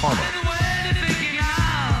Instant Karma.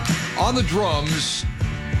 On the drums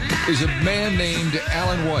is a man named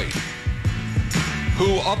Alan White,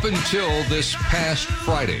 who up until this past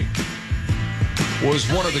Friday was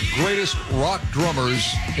one of the greatest rock drummers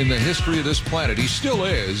in the history of this planet. He still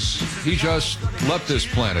is. He just left this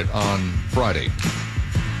planet on Friday,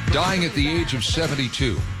 dying at the age of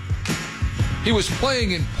 72. He was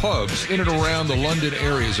playing in pubs in and around the London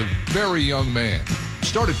area as a very young man.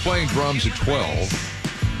 Started playing drums at 12,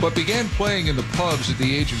 but began playing in the pubs at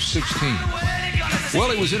the age of 16.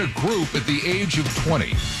 Well, he was in a group at the age of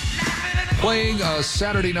 20, playing a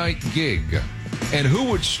Saturday night gig. And who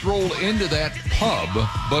would stroll into that pub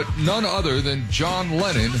but none other than John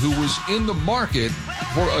Lennon, who was in the market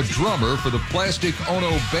for a drummer for the Plastic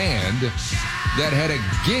Ono Band that had a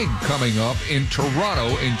gig coming up in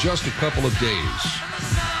Toronto in just a couple of days.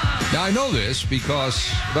 Now, I know this because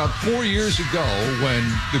about 4 years ago, when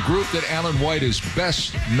the group that Alan White is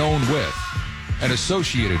best known with and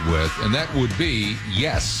associated with, and that would be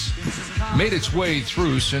Yes, made its way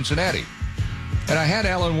through Cincinnati. And I had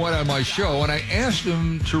Alan White on my show, and I asked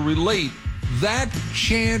him to relate that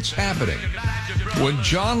chance happening when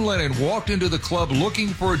John Lennon walked into the club looking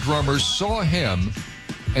for a drummer, saw him,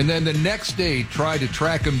 and then the next day tried to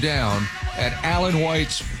track him down at Alan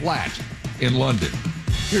White's flat in London.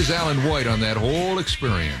 Here's Alan White on that whole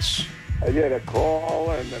experience. I get a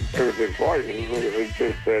call, and there was his voice. It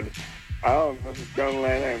just said, "Oh, this is John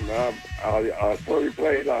Lennon. I saw you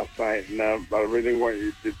play last night, and I really want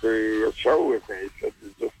you to do a show with me." He said,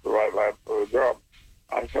 "You're just the right lad for the job."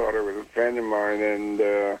 I thought it was a friend of mine, and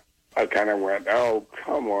I kind of went, "Oh,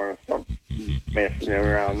 come on, stop messing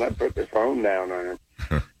around." I put the phone down on him.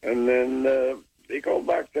 And then he called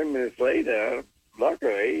back 10 minutes later,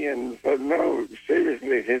 luckily, and said, "No,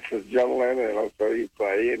 seriously, this is John Lennon. I saw you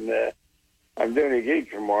play, and I'm doing a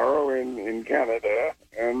gig tomorrow in Canada,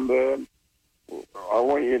 and I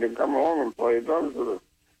want you to come home and play drums with us."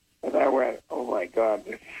 And I went, "Oh my God!"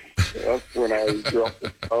 That's when I dropped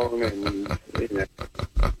the phone, and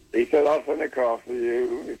he said, I'll send a car for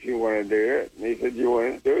you if you want to do it. And he said, you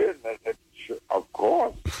want to do it? And I said, sure, of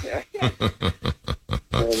course.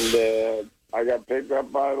 And I got picked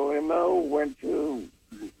up by the limo, went to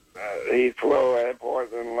Heathrow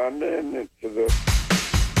Airport in London to the...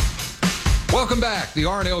 Welcome back. The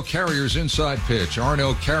R+L Carriers Inside Pitch.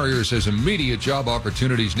 R+L Carriers has immediate job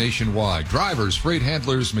opportunities nationwide. Drivers, freight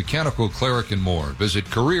handlers, mechanical cleric, and more. Visit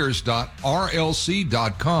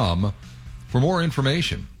careers.rlc.com for more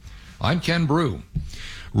information. I'm Ken Brew.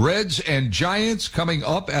 Reds and Giants coming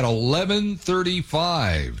up at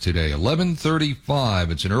 11:35 today.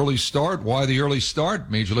 11:35. It's an early start. Why the early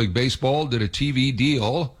start? Major League Baseball did a TV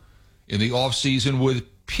deal in the offseason with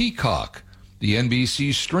Peacock, the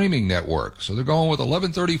NBC streaming network. So they're going with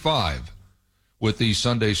 11:35 with these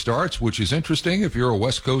Sunday starts, which is interesting if you're a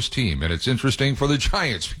West Coast team. And it's interesting for the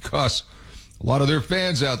Giants because a lot of their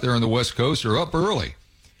fans out there on the West Coast are up early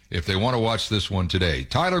if they want to watch this one today.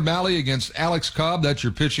 Tyler Mahle against Alex Cobb, that's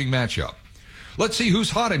your pitching matchup. Let's see who's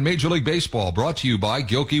hot in Major League Baseball, brought to you by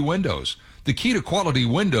Gilkey Windows. The key to quality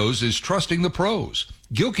windows is trusting the pros.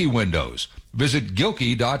 Gilkey Windows. Visit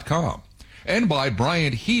Gilkey.com. And by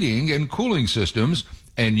Bryant Heating and Cooling Systems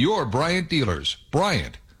and your Bryant dealers.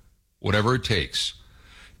 Bryant, whatever it takes.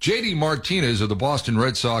 J.D. Martinez of the Boston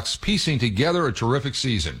Red Sox piecing together a terrific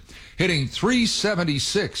season, hitting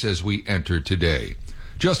 .376 as we enter today.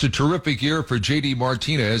 Just a terrific year for J.D.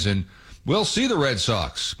 Martinez, and we'll see the Red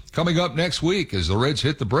Sox coming up next week as the Reds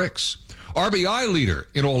hit the bricks. RBI leader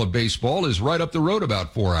in all of baseball is right up the road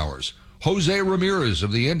about 4 hours. Jose Ramirez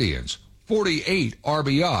of the Indians, 48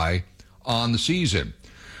 RBI on the season.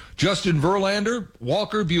 Justin Verlander,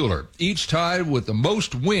 Walker Buehler, each tied with the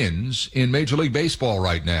most wins in Major League Baseball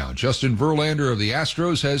right now. Justin Verlander of the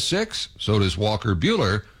Astros has 6. So does Walker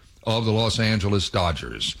Buehler of the Los Angeles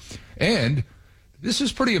Dodgers. And this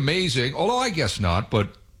is pretty amazing, although I guess not, but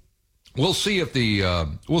we'll see if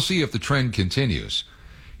the trend continues.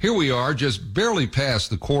 Here we are, just barely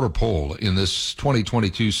past the quarter pole in this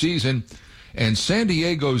 2022 season, and San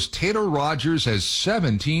Diego's Taylor Rogers has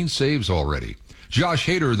 17 saves already. Josh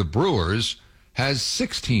Hader of the Brewers has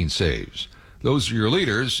 16 saves. Those are your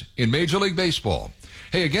leaders in Major League Baseball.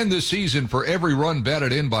 Hey, again this season, for every run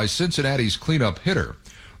batted in by Cincinnati's cleanup hitter,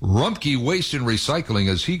 Rumpke Waste and Recycling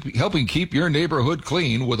is helping keep your neighborhood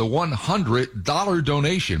clean with a $100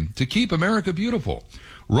 donation to keep America beautiful.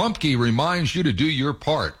 Rumpke reminds you to do your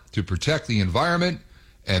part to protect the environment,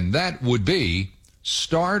 and that would be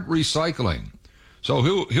start recycling. So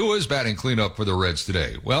who is batting cleanup for the Reds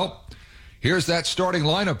today? Well, here's that starting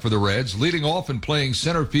lineup for the Reds. Leading off and playing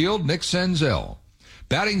center field, Nick Senzel.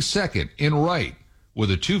 Batting second in right with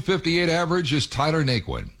a .258 average is Tyler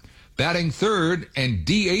Naquin. Batting third and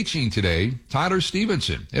DHing today, Tyler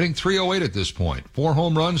Stevenson, hitting .308 at this point. 4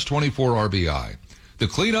 home runs, 24 RBI. The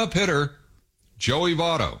cleanup hitter, Joey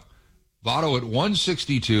Votto. Votto at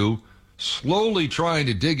 162, slowly trying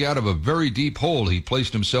to dig out of a very deep hole he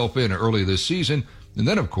placed himself in early this season. And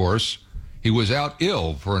then, of course, he was out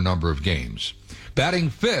ill for a number of games. Batting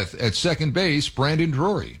fifth at second base, Brandon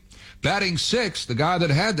Drury. Batting sixth, the guy that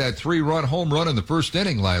had that 3-run home run in the first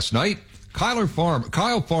inning last night, Kyle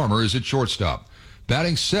Farmer is at shortstop.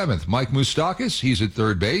 Batting seventh, Mike Moustakas. He's at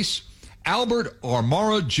third base. Albert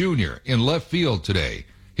Almora Jr. in left field today.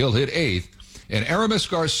 He'll hit eighth. And Aramis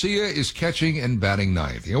Garcia is catching and batting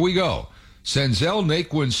ninth. Here we go. Senzel,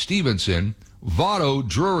 Naquin, Stevenson, Votto,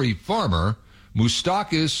 Drury, Farmer,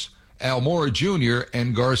 Moustakas, Almora Jr.,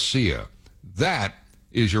 and Garcia. That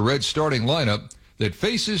is your Red starting lineup that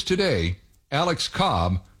faces today Alex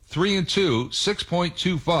Cobb, 3-2,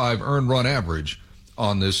 6.25 earned run average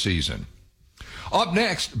on this season. Up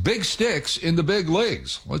next, big sticks in the big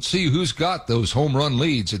leagues. Let's see who's got those home run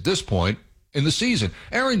leads at this point in the season.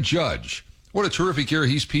 Aaron Judge, what a terrific year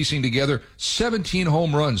he's piecing together. 17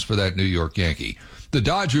 home runs for that New York Yankee. The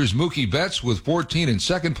Dodgers' Mookie Betts with 14 in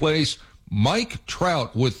second place. Mike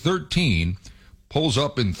Trout with 13 pulls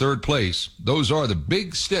up in third place. Those are the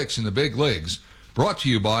big sticks in the big leagues. Brought to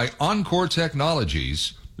you by Encore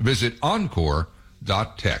Technologies. Visit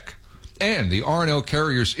encore.tech. And the R+L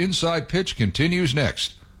Carriers Inside Pitch continues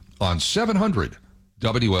next on 700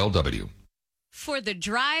 WLW. For the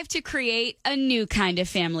drive to create a new kind of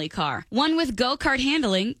family car. One with go-kart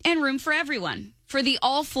handling and room for everyone. For the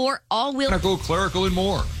all-4, all-wheel... Mechanical, clerical, and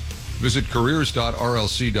more. Visit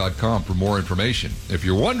careers.rlc.com for more information. If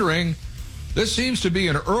you're wondering, this seems to be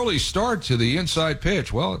an early start to the Inside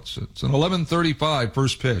Pitch. Well, it's an 11:35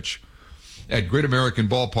 first pitch at Great American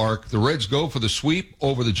Ballpark. The Reds go for the sweep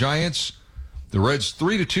over the Giants. The Reds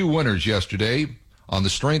 3-2 winners yesterday on the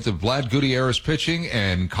strength of Vlad Gutierrez pitching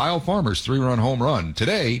and Kyle Farmer's 3-run home run.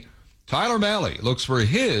 Today, Tyler Mahle looks for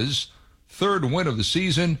his third win of the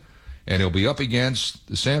season, and he'll be up against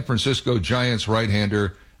the San Francisco Giants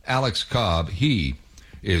right-hander Alex Cobb. He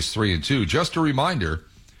is 3-2. Just a reminder,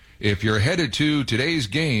 if you're headed to today's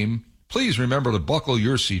game, please remember to buckle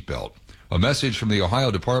your seatbelt. A message from the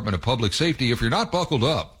Ohio Department of Public Safety. If you're not buckled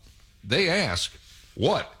up, they ask,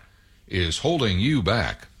 what is holding you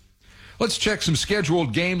back? Let's check some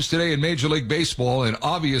scheduled games today in Major League Baseball, and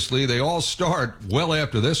obviously they all start well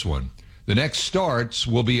after this one. The next starts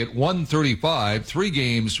will be at 1:35, 3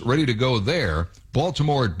 games ready to go there.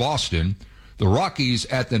 Baltimore at Boston, the Rockies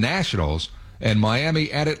at the Nationals, and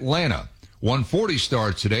Miami at Atlanta. 1:40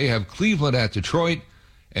 starts today have Cleveland at Detroit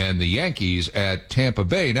and the Yankees at Tampa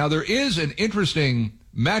Bay. Now, there is an interesting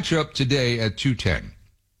matchup today at 2:10.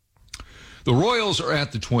 The Royals are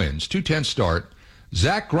at the Twins, 2:10 start.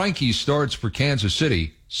 Zach Greinke starts for Kansas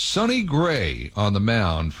City. Sonny Gray on the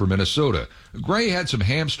mound for Minnesota. Gray had some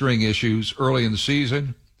hamstring issues early in the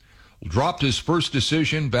season, dropped his first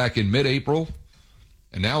decision back in mid-April,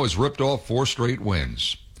 and now has ripped off 4 straight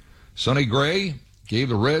wins. Sonny Gray gave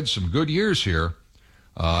the Reds some good years here,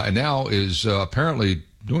 and now is apparently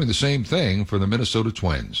doing the same thing for the Minnesota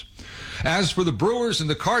Twins. As for the Brewers and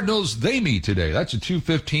the Cardinals, they meet today. That's a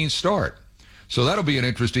 2:15 start. So that'll be an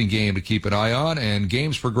interesting game to keep an eye on, and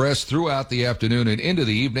games progress throughout the afternoon and into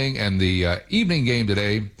the evening. And the evening game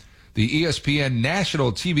today, the ESPN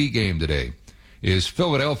national TV game today, is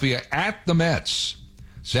Philadelphia at the Mets.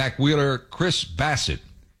 Zach Wheeler, Chris Bassett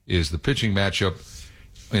is the pitching matchup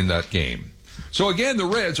in that game. So again, the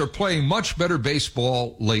Reds are playing much better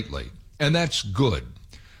baseball lately, and that's good.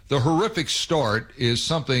 The horrific start is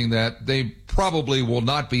something that they probably will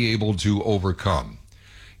not be able to overcome.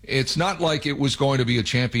 It's not like it was going to be a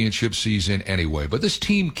championship season anyway, but this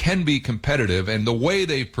team can be competitive, and the way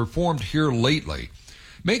they've performed here lately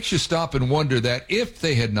makes you stop and wonder that if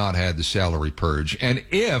they had not had the salary purge, and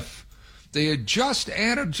if they had just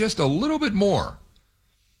added just a little bit more,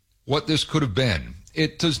 what this could have been.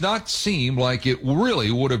 It does not seem like it really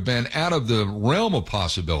would have been out of the realm of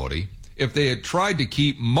possibility if they had tried to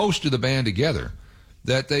keep most of the band together,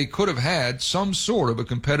 that they could have had some sort of a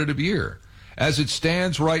competitive year. As it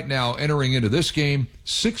stands right now, entering into this game,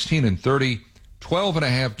 16-30,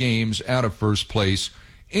 12.5 games out of first place,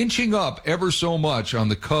 inching up ever so much on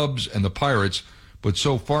the Cubs and the Pirates, but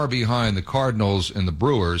so far behind the Cardinals and the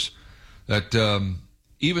Brewers that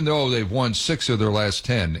even though they've won 6 of their last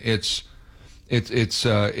 10, it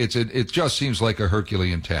just seems like a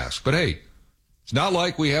Herculean task. But hey, it's not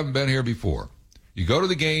like we haven't been here before. You go to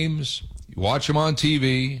the games, you watch them on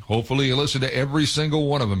TV. Hopefully you listen to every single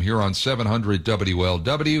one of them here on 700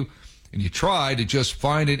 WLW, and you try to just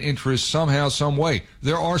find an interest somehow, some way.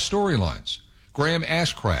 There are storylines. Graham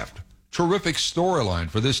Ashcraft, terrific storyline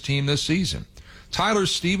for this team this season. Tyler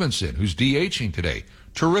Stevenson, who's DHing today,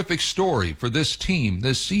 terrific story for this team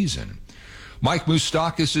this season. Mike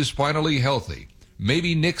Moustakas is finally healthy.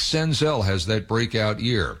 Maybe Nick Senzel has that breakout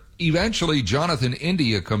year. Eventually, Jonathan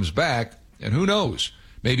India comes back, and who knows?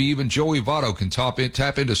 Maybe even Joey Votto can tap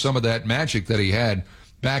into some of that magic that he had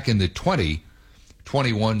back in the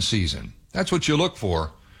 2021 season. That's what you look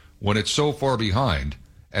for when it's so far behind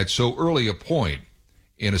at so early a point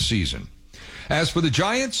in a season. As for the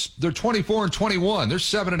Giants, they're 24-21. They're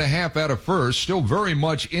 7.5 out of first, still very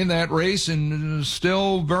much in that race and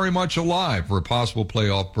still very much alive for a possible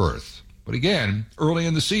playoff berth. But again, early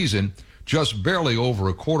in the season, just barely over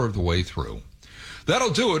a quarter of the way through.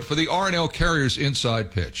 That'll do it for the R+L Carriers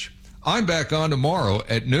Inside Pitch. I'm back on tomorrow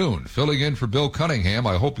at noon, filling in for Bill Cunningham.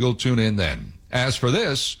 I hope you'll tune in then. As for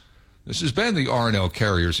this has been the R+L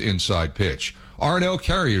Carriers Inside Pitch. R+L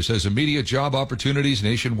Carriers has immediate job opportunities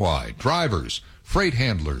nationwide. Drivers, freight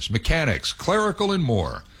handlers, mechanics, clerical, and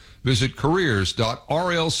more. Visit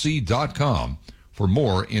careers.rlc.com for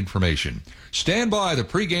more information. Stand by. The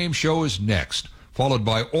pregame show is next, followed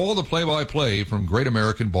by all the play-by-play from Great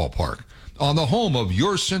American Ballpark on the home of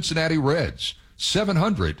your Cincinnati Reds,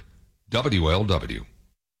 700 WLW.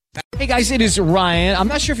 Hey guys, it is Ryan. I'm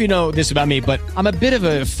not sure if you know this about me, but I'm a bit of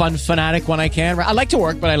a fun fanatic when I can. I like to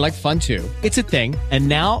work, but I like fun too. It's a thing. And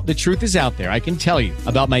now the truth is out there. I can tell you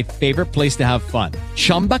about my favorite place to have fun.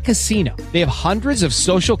 Chumba Casino. They have hundreds of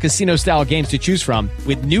social casino style games to choose from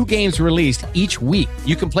with new games released each week.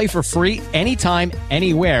 You can play for free anytime,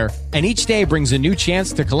 anywhere. And each day brings a new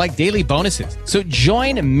chance to collect daily bonuses. So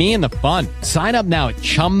join me in the fun. Sign up now at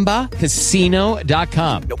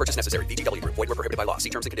ChumbaCasino.com. No purchase necessary. VGW Group. Void where prohibited by law. See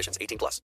terms and conditions. 18+.